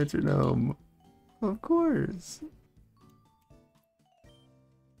learn metronome. Of course.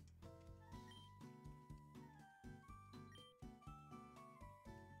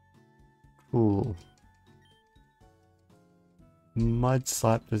 Cool. Mud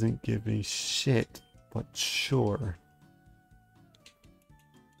Slap doesn't give me shit, but sure.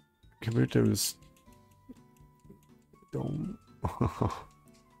 Kabuto's don't.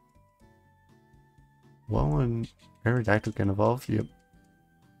 Well, when Aerodactyl can evolve, yep.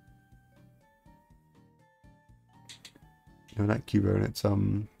 No, not Cubone, it's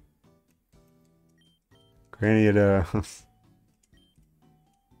Graniata.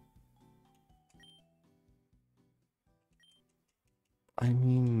 I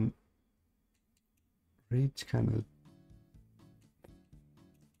mean, Rage kind of.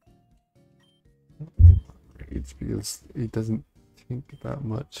 Rage because he doesn't think that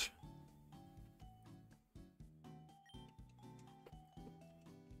much.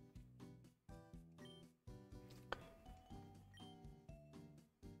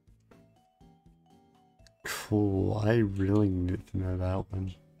 Cool, I really needed to know that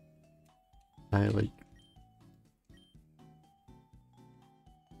one. I like.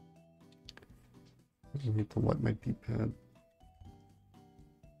 I need to wipe my D-pad.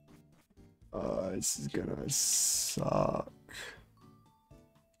 This is gonna suck.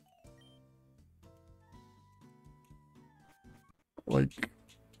 Like,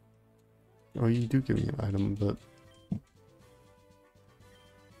 oh, you do give me an item, but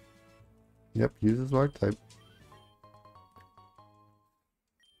yep, use his archetype.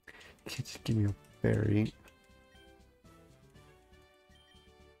 Can't just give me a berry.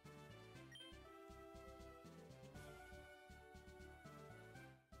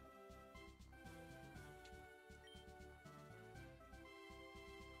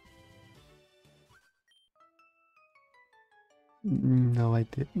 No, I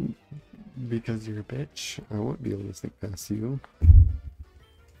didn't. Because you're a bitch. I won't be able to sneak past you.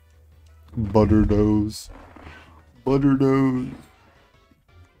 Butter nose. Butter nose.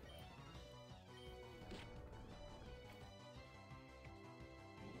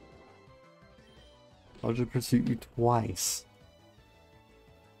 I'll just pursue you twice.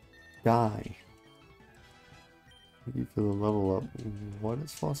 Die. You feel the level up. What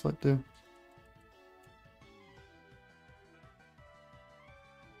does Frostlight do?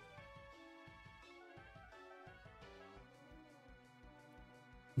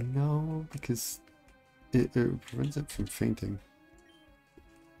 No, because it prevents it from fainting.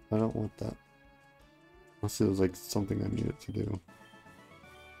 I don't want that. Unless it was like something I needed to do.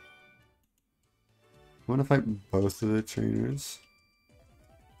 I want to fight both of the trainers.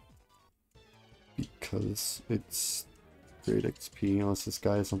 Because it's great XP, unless this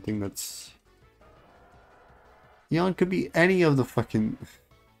guy is something that's... Eon could be any of the fucking...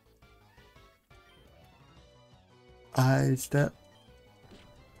 Is that...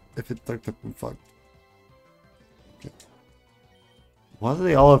 If it's like the fuck. Okay. Why do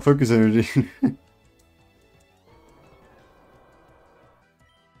they all have focus energy? Good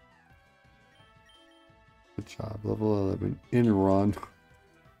job, level 11. Enron.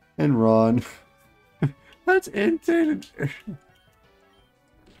 Enron. That's insane.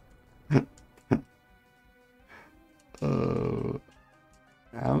 Oh,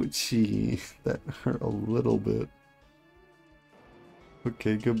 ouchie. That hurt a little bit.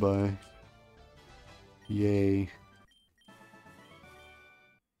 Okay, goodbye. Yay.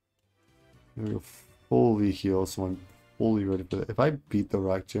 I'm gonna fully heal, so I'm fully ready for that. If I beat the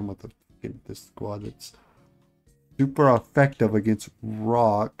rock gym with this squad, it's super effective against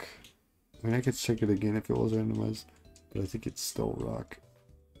rock. I mean, I could check it again if it was randomized, but I think it's still rock.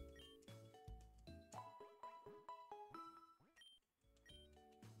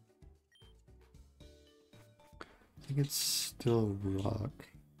 I think it's still rock.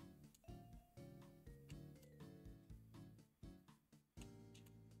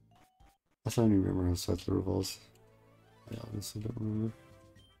 I don't even remember how sets the revolves. I honestly don't remember.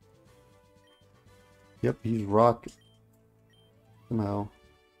 Yep, he's rock. Somehow.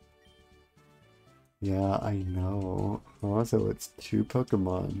 Yeah, I know. Also, it's 2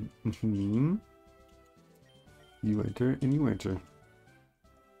 Pokemon. You enter and you enter.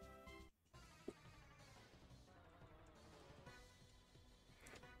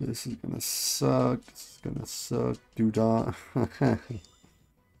 This is gonna suck. This is gonna suck. Doodah.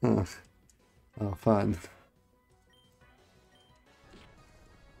 Oh, fun.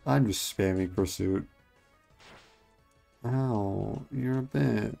 I'm just spamming pursuit. Ow, you're a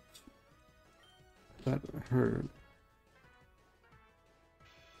bitch. That hurt.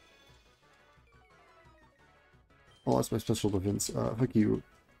 Oh, that's my special defense. Fuck you.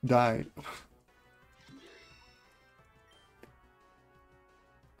 Die.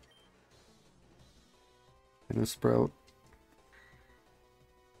 And a sprout.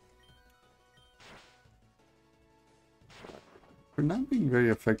 For not being very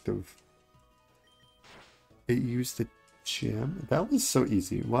effective. It used the gem. That was so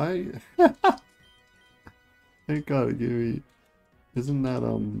easy. Why? Thank God it gave me. Isn't that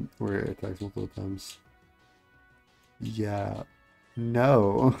where it attacks multiple times? Yeah.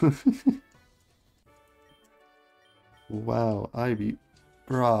 No. Wow, I beat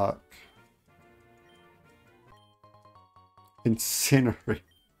Brock. Incinerate.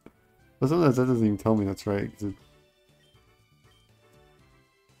 But sometimes that doesn't even tell me that's right, because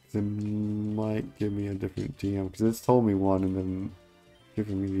it might give me a different TM, because it's told me one and then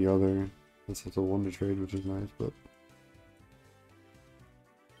giving me the other. That's a one to trade, which is nice, but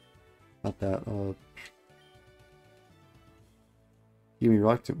not that. Give me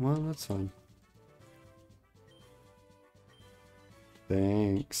rock to. Well, that's fine.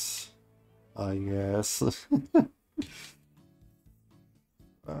 Thanks. I guess.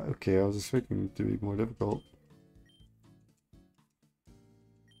 Okay, I was expecting it to be more difficult.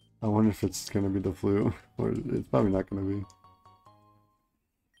 I wonder if it's gonna be the flu, or it's probably not gonna be.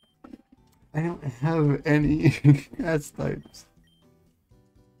 I don't have any S types.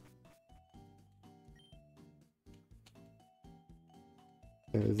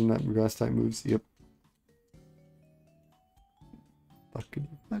 Yeah, isn't that grass type moves? Yep. Fuck the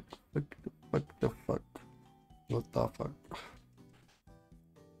fuck, fuck the fuck the fuck. What the fuck?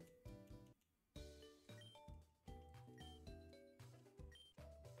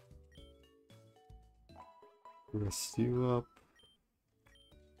 Rest you up.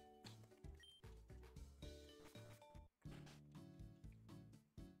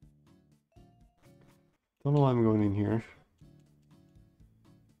 Don't know why I'm going in here.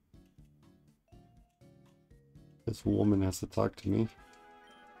 This woman has to talk to me.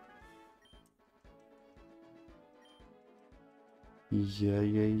 Yeah.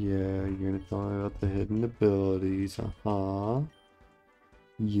 You're gonna tell me about the hidden abilities. Uh-huh.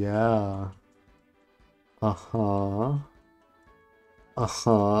 Yeah. Uh-huh.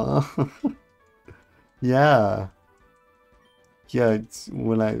 Uh-huh. Yeah. Yeah, it's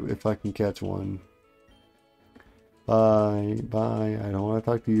if I can catch one. Bye. Bye. I don't want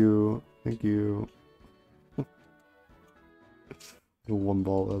to talk to you. Thank you. One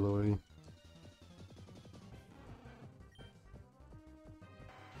ball out of the way.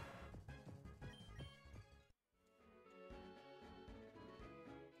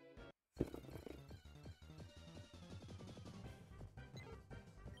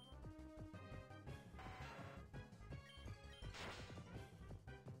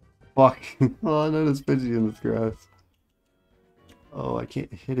 Fuck. Oh, no, there's Pidgey in this grass. Oh, I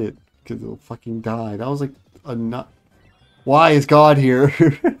can't hit it because it'll fucking die. That was like a nut. Why is God here?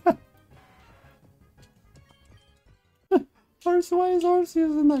 Why is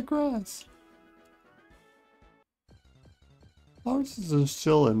Arceus in that grass? Arceus is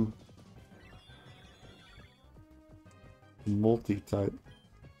chilling. Multi-type.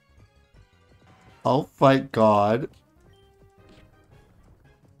 I'll fight God.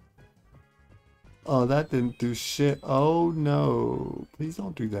 Oh, that didn't do shit. Oh no. Please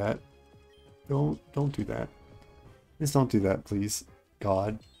don't do that. Don't do that. Please don't do that, please.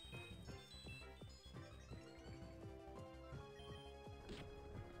 God.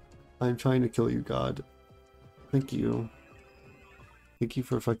 I'm trying to kill you, God. Thank you. Thank you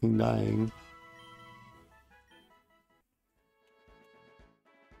for fucking dying.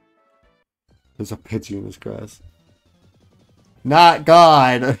 There's a Pidgey in this grass. Not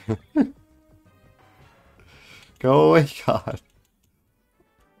God! Go away, God.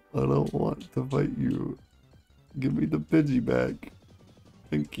 I don't want to fight you. Give me the Pidgey back.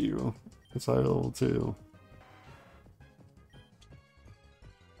 Thank you. It's higher level 2.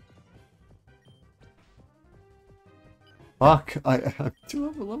 Fuck, I'm too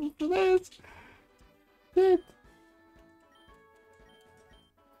over level for this. Shit.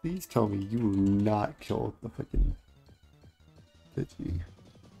 Please tell me you will not kill the fucking Pidgey.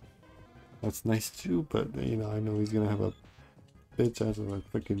 That's nice too, but you know, I know he's gonna have a bitch as of a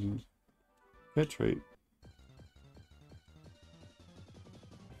fucking catch rate.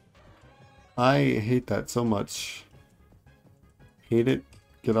 I hate that so much. Hate it.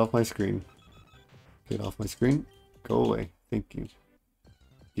 Get off my screen. Get off my screen. Go away. Thank you.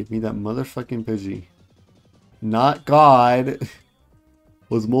 Give me that motherfucking Pidgey. Not God.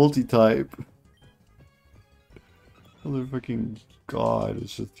 Was multi-type. Motherfucking God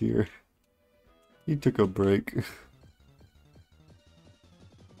is just here. He took a break.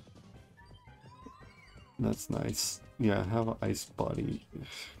 That's nice. Yeah, have an ice body.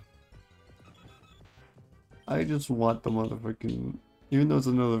 I just want the motherfucking... Even though it's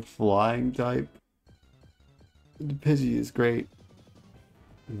another flying type, the Pidgey is great.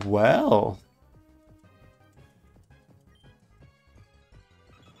 Well...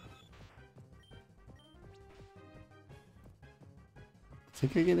 I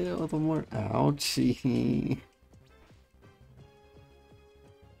think I get it a little more. Ouchie.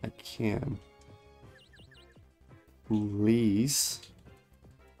 I can. Please.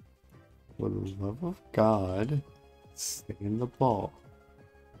 For the love of God, stay in the ball.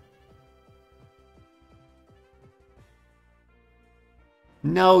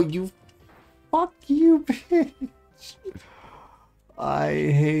 No, you. Fuck you, bitch. I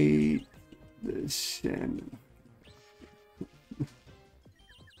hate this shit.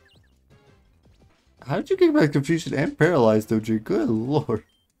 How did you get back confusion and paralyzed, Dodria? Good lord.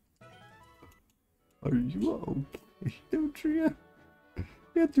 Are you okay, Dodria? You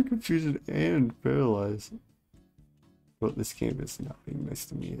got through confusion and paralyzed. But this game is not being nice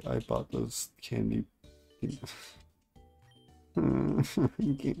to me. I bought those candy. I can't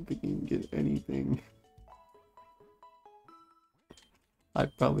fucking get anything. I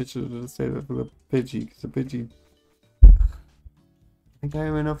probably should have saved it for the Pidgey, because the Pidgey... I think I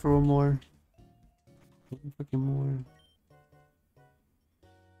have enough for one more. One fucking more.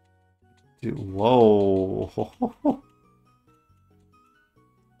 Dude, whoa.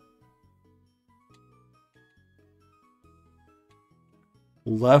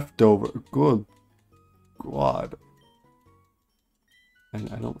 Leftover. Good God. And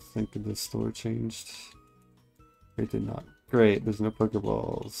I don't think the store changed. It did not. Great, there's no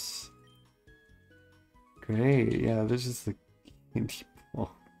Pokeballs. Great, yeah, there's just the candy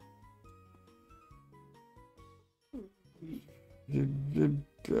ball.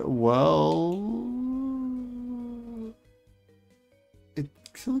 Well, it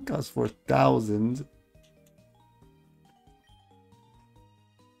still costs 4,000.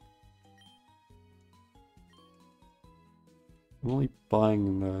 I'm only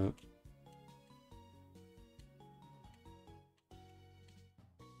buying the.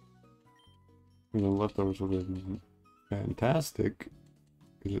 The leftovers would have been fantastic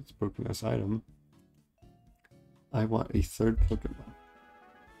because it's a broken ass item. I want a third Pokemon.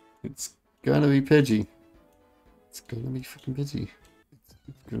 It's gonna be Pidgey. It's gonna be fucking Pidgey.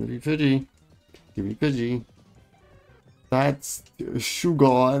 It's gonna be Pidgey. Give me Pidgey. That's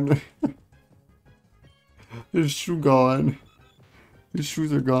Shugon. His shoe gone. His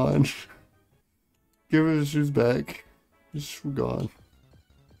shoes are gone. Give him his shoes back. His shoe gone.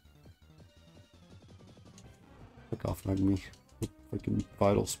 Fuck off, not me. fucking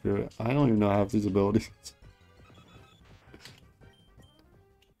vital spirit. I don't even know half these abilities.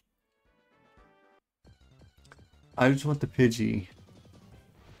 I just want the Pidgey.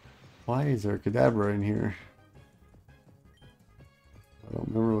 Why is there a Kadabra in here? I don't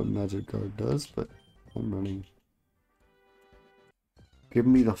remember what Magic Guard does, but I'm running. Give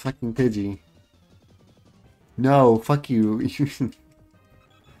me the fucking Pidgey. No, fuck you.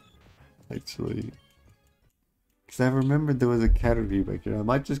 Actually. Because I remembered there was a Caterpie back here. I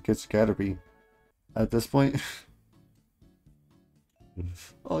might just get Caterpie at this point.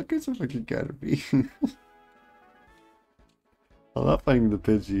 I'll get some fucking Caterpie. I'm not finding the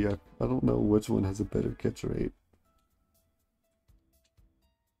Pidgey. I don't know which one has a better catch rate.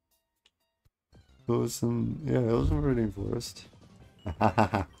 It was in, yeah, it was in Rooting Forest.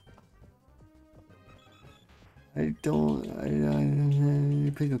 I don't,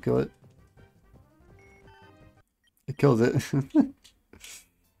 please don't kill it. It kills it.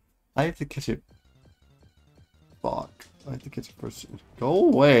 I have to catch it. Fuck. I have to catch it first. Go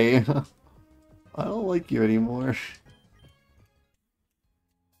away. I don't like you anymore.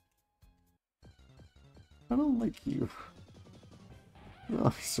 I don't like you.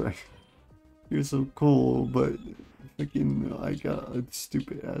 Oh, sorry. You're so cool, but fucking I got a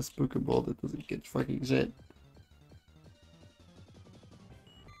stupid ass Pokeball that doesn't catch fucking shit.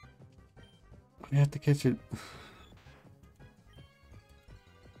 I have to catch it.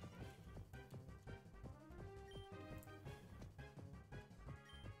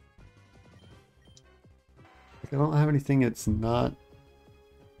 I don't have anything that's not.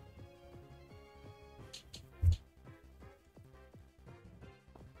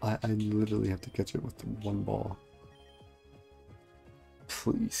 I literally have to catch it with the one ball.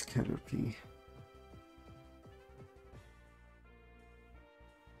 Please, Caterpie.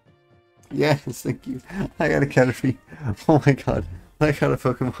 Yes, thank you. I got a Caterpie. Oh my god. I got a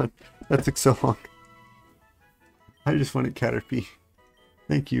Pokemon. That took so long. I just wanted Caterpie.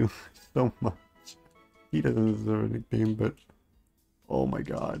 Thank you so much. He doesn't deserve a nickname, but oh my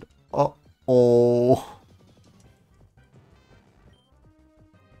god. Oh.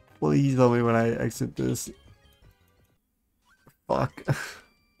 Please tell me when I exit this. Fuck.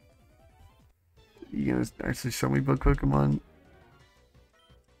 You gonna actually show me both Pokemon?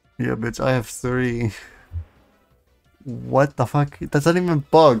 Yeah, bitch, I have 3. What the fuck? That's not even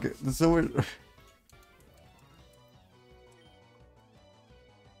bug. That's so weird.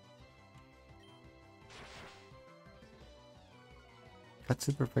 That's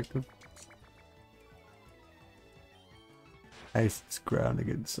super effective. Ice ground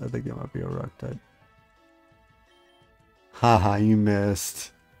against. I think it might be a rock type. Haha, you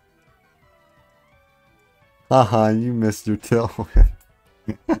missed. Haha, you missed your tail.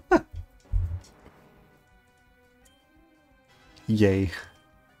 Yay.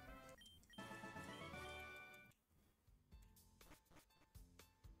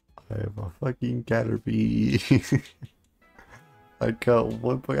 I have a fucking Caterpie. I got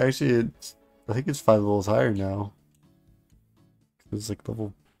 1 point. Actually, I think it's 5 levels higher now. It was like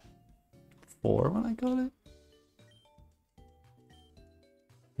level 4 when I got it.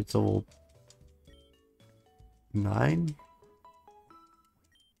 It's level 9.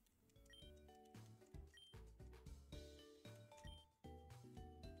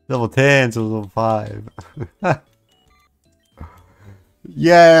 Level 10, so level 5.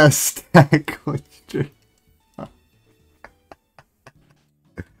 Yes, stack.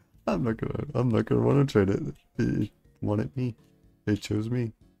 I'm not gonna want to trade it. It wanted me. They chose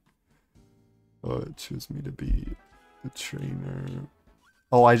me. Oh, it chose me to be the trainer.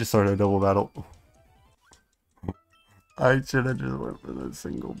 Oh, I just started a double battle. I should have just went for the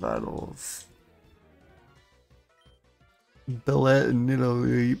single battles. Billet and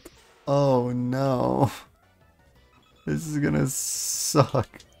Nidoleap. Oh no. This is gonna suck.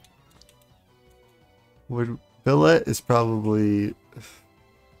 Billet is probably...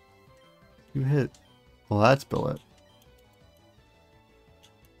 You hit. Well, that's Billet.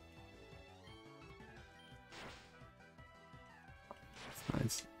 That's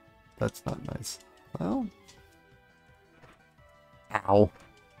nice. That's not nice. Well. Ow.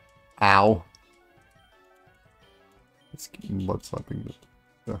 Ow. It's getting blood slapping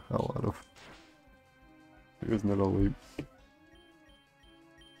the hell out of. Here's Nidoleap.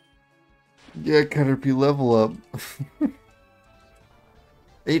 Yeah, Caterpie, level up.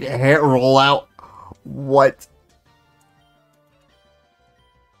 8 hair roll out. What?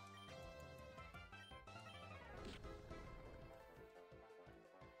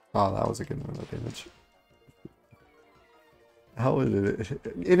 Oh, that was a good amount of damage. How is it?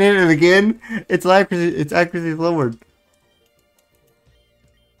 It hit it again? Its accuracy is lowered.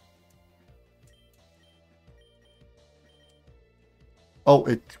 Oh,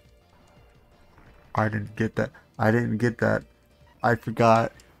 it. I didn't get that. I didn't get that. I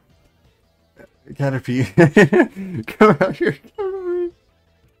forgot. Caterpie. Come out here. Come out here.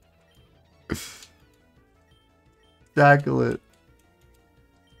 Tackle it.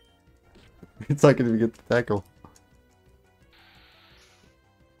 It's not gonna get the tackle.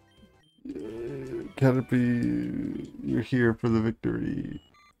 Caterpie, you're here for the victory.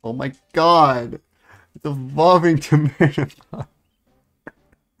 Oh my god! It's evolving to Metapod.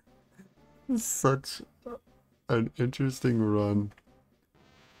 Such an interesting run.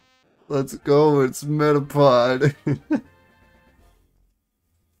 Let's go, it's Metapod.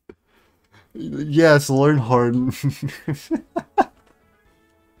 Yes, learn Harden.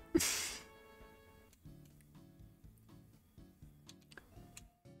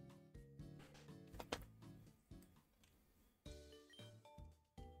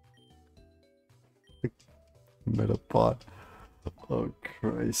 Metapod. Oh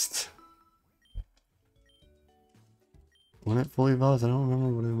Christ. When it fully evolves, I don't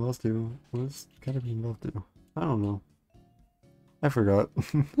remember what it evolves to. What does Caterpie evolve to? I don't know. I forgot.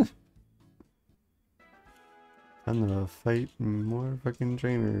 I'm gonna fight more fucking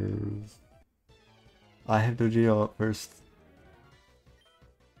trainers. I have to Geo up first.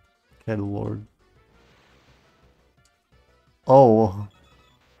 Cat Lord. Oh.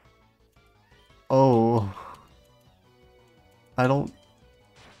 Oh. I don't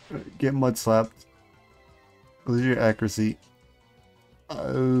get mud slapped. Lose your accuracy.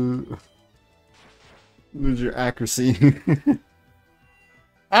 Lose your accuracy.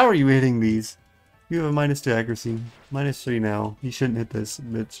 How are you hitting these? You have a -2 accuracy. -3 now. You shouldn't hit this,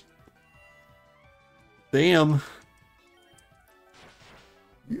 bitch. Damn.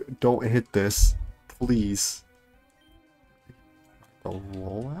 Don't hit this. Please. The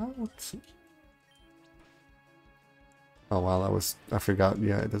rollout? Oh wow, that was... I forgot.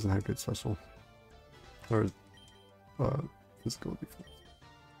 Yeah, it doesn't have good special. Or physical defense.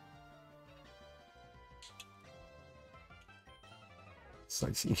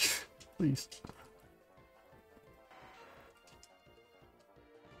 Spicy. Please.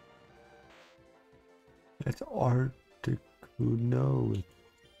 It's Articuno.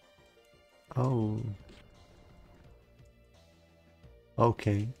 Oh.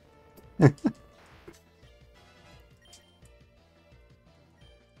 Okay.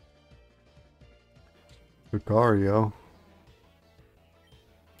 Vicario.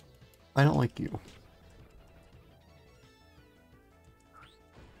 I don't like you.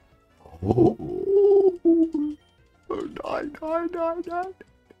 Oh. Die.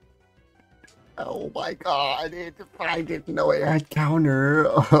 Oh my god, I didn't know it had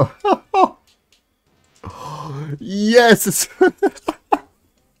counter. Yes!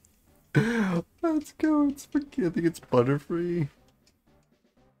 Let's go. It's I think it's Butterfree.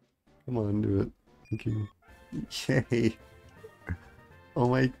 Come on, do it. Thank you. Yay. Oh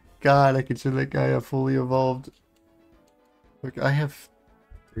my god, I can show that guy a fully evolved. Look, I have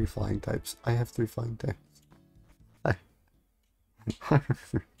 3 flying types. I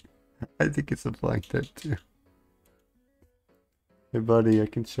I think it's a flying type too. Hey buddy, I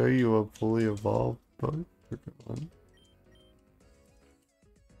can show you a fully evolved Pokemon.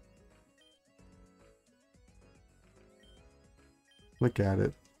 Look at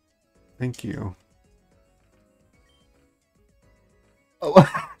it. Thank you. Oh.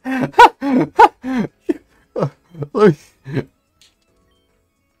 Look. It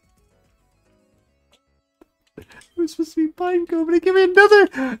was supposed to be Pineco, but give me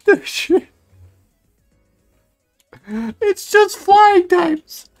another. No shit. It's just flying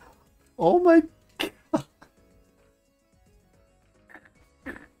types. Oh my god.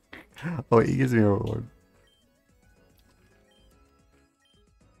 Oh wait, he gives me a reward.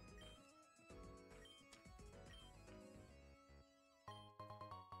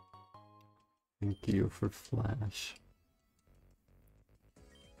 Thank you for Flash.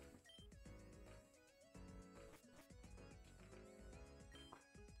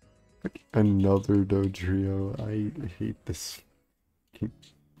 Another Dodrio. I hate this game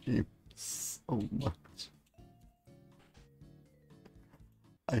so much.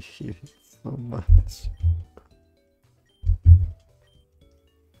 I hate it so much.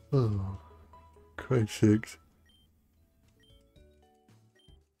 Oh, Christ sakes.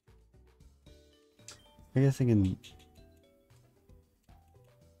 I guess I can...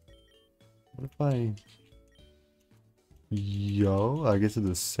 What if I... Yo, I guess it's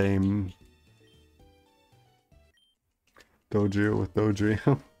the same Dodrio with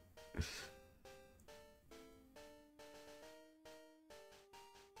Dodrio.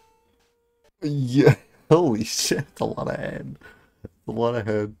 Yeah, holy shit, that's a lot of head. A lot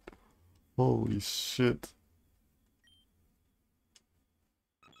ahead. Holy shit.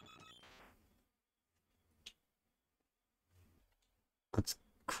 That's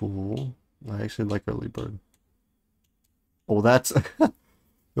cool. I actually like early bird. Oh, that's...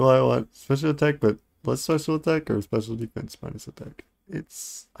 Well, I want special attack, but less special attack or special defense minus attack.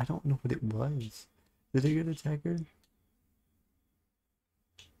 It's... I don't know what it was. Did it get attacker?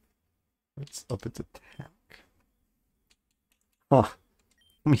 Let's up its attack. Huh.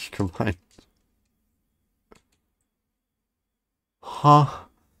 Let me combine. Huh.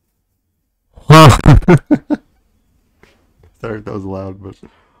 Huh. Sorry that was loud, but...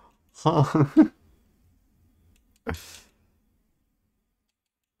 Huh.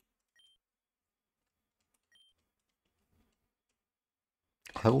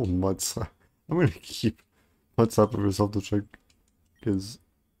 I will mud slap. I'm gonna keep mud slap of yourself to check, because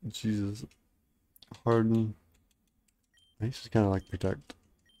Jesus, harden. I just kind of like protect.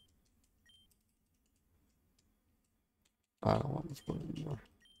 I don't want this one anymore.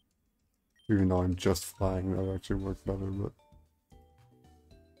 Even though I'm just flying, that actually works better. But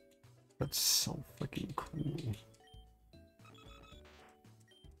that's so freaking cool.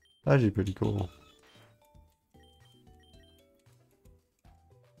 Actually, pretty cool.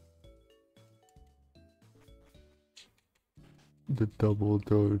 The double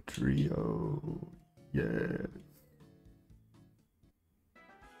door trio. Yeah.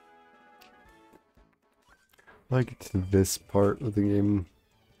 I get to this part of the game.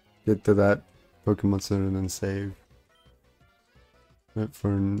 Get to that Pokemon Center and then save. It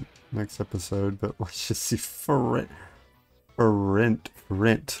for next episode, but let's just see for rent. For rent.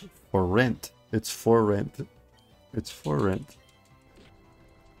 It's for rent. It's for rent.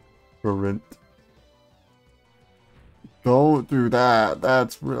 For rent. Don't do that.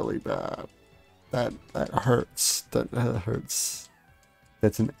 That's really bad. That hurts. That hurts.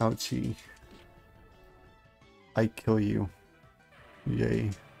 That's an ouchie. I kill you.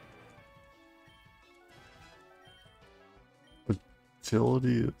 Yay.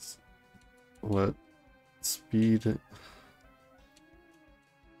 Agility is what? Speed. I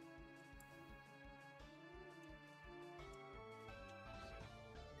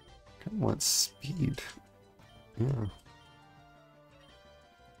want speed. Yeah.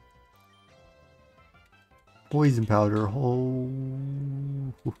 Poison powder. Oh.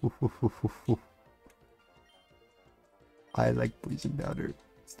 I like poison powder.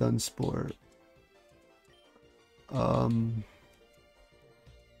 Stun spore.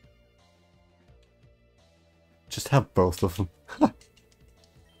 Just have both of them.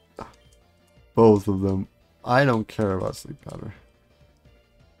 Both of them. I don't care about sleep powder.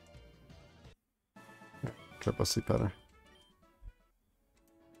 Care about sleep powder.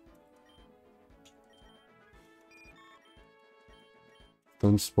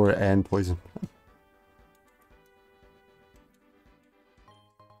 Stun spore and poison.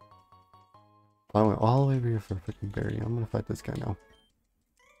 I went all the way over here for a freaking berry. I'm gonna fight this guy now.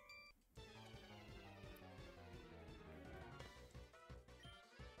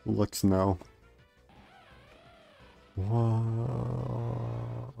 Looks no.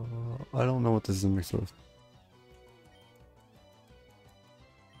 Whoa. I don't know what this is mixed with.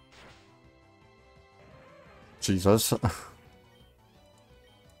 Jesus.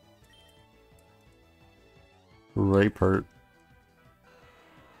 Rapert.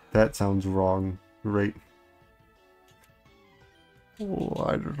 That sounds wrong. Rape. Oh,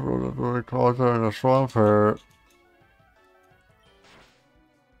 I just wanted to recall her in a swamp here.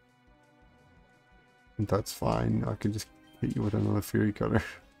 That's fine. I can just hit you with another Fury Cutter.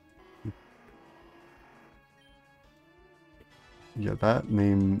 Yeah, that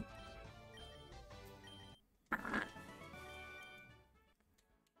name...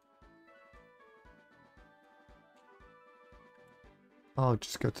 I'll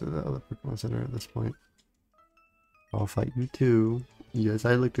just go to the other Pokemon Center at this point. I'll fight you too. Yes,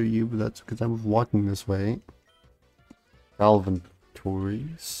 I looked at you, but that's because I was walking this way.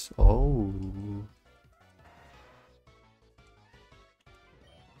 Inventories. Oh.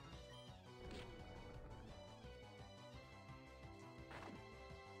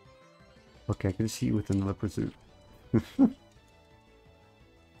 Okay, I can see you with another pursuit.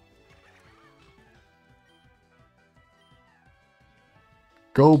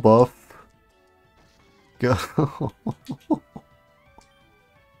 Go, Buff. Go.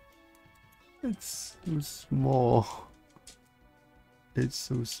 It's so small. It's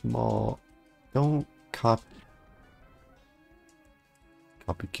so small. Don't copycat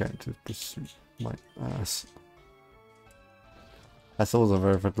to pursue my ass. That still wasn't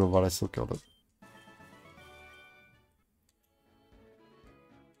very effective, but I still killed it.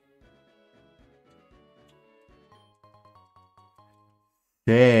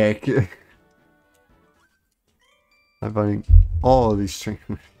 Dick. I'm finding all of these string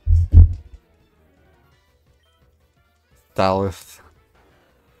Dallas.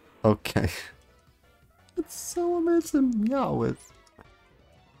 Okay. It's so amazing. Yeah, with.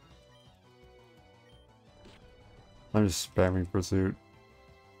 I'm just spamming pursuit.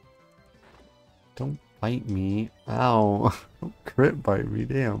 Don't bite me. Ow. Don't crit bite me.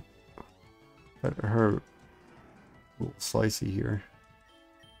 Damn. That hurt. A little slicey here.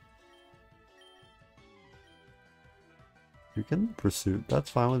 You can pursuit. That's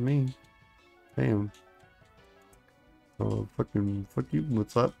fine with me. Bam. Oh, fucking. Fuck you.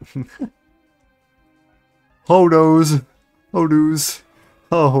 What's up? Hodos. Hodos.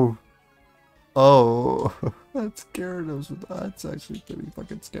 Oh. Oh. That scared us. That's actually pretty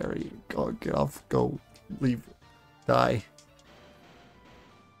fucking scary. Go, get off. Go. Leave. Die.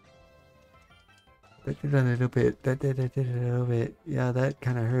 That did a little bit. That did a little bit. Yeah, that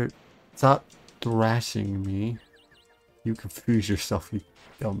kind of hurt. Stop thrashing me. You confuse yourself, you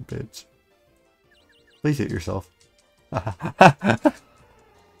dumb bitch. Please hit yourself.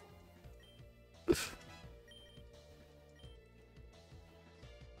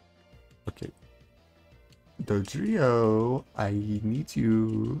 Okay. Dodrio, I need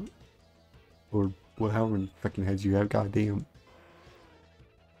you. Or however fucking heads you have, goddamn.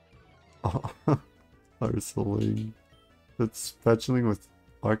 Oh, Arseling. That's fetching with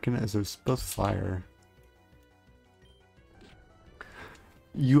Arcana as a spell fire.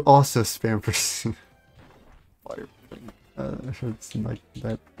 You also spam pursuit. Fire thing. It's like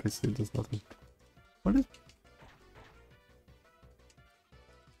that basically does nothing. What is?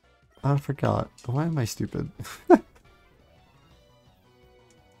 I forgot. Why am I stupid?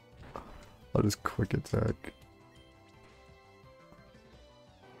 I'll just quick attack.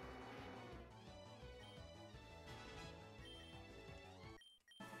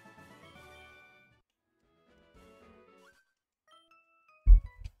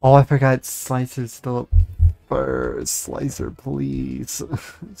 Oh, I forgot Slicer's still up first. Slicer, please.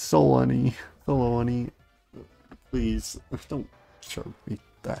 Solani. Solani. Please. Don't choke me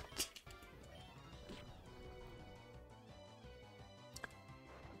that.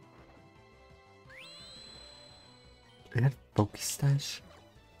 They had focus stash?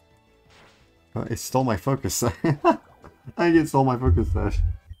 Oh, it stole my focus. I think it stole my focus stash.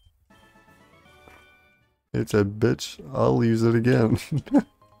 It's a bitch. I'll use it again.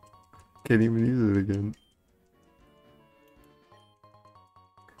 Can't even use it again.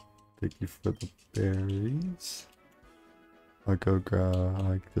 Thank you for the berries. I'll go grab,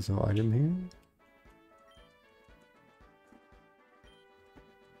 like, there's no item here.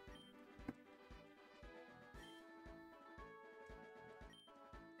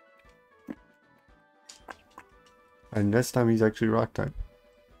 And this time he's actually rock type.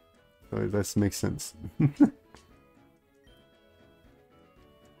 So this makes sense.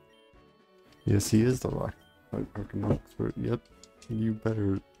 Yes, he is the rock Pokemon expert. Yep. You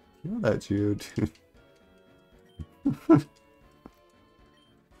better know that, Geode.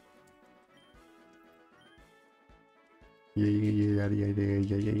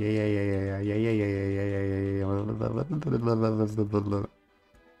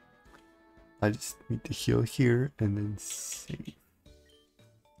 I just need to heal here and then save.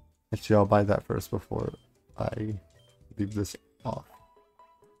 Actually, I'll buy that first before I leave this off.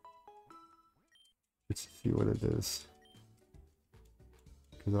 Let's see what it is.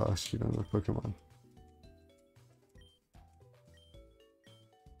 Because I'll ask you another Pokemon.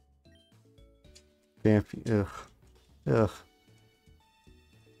 Vampy, ugh. Ugh.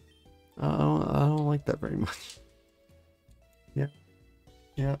 I don't like that very much. Yeah.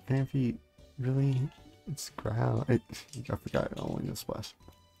 Yeah, Vampy, really? It's growl. I forgot I only know Splash.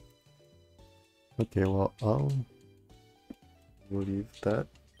 Okay, well, I'll leave that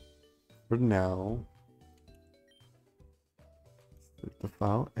for now. The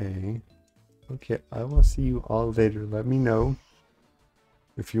file A. Okay, I will see you all later. Let me know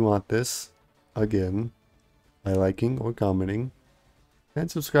if you want this again by liking or commenting and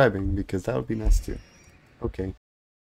subscribing, because that would be nice too. Okay.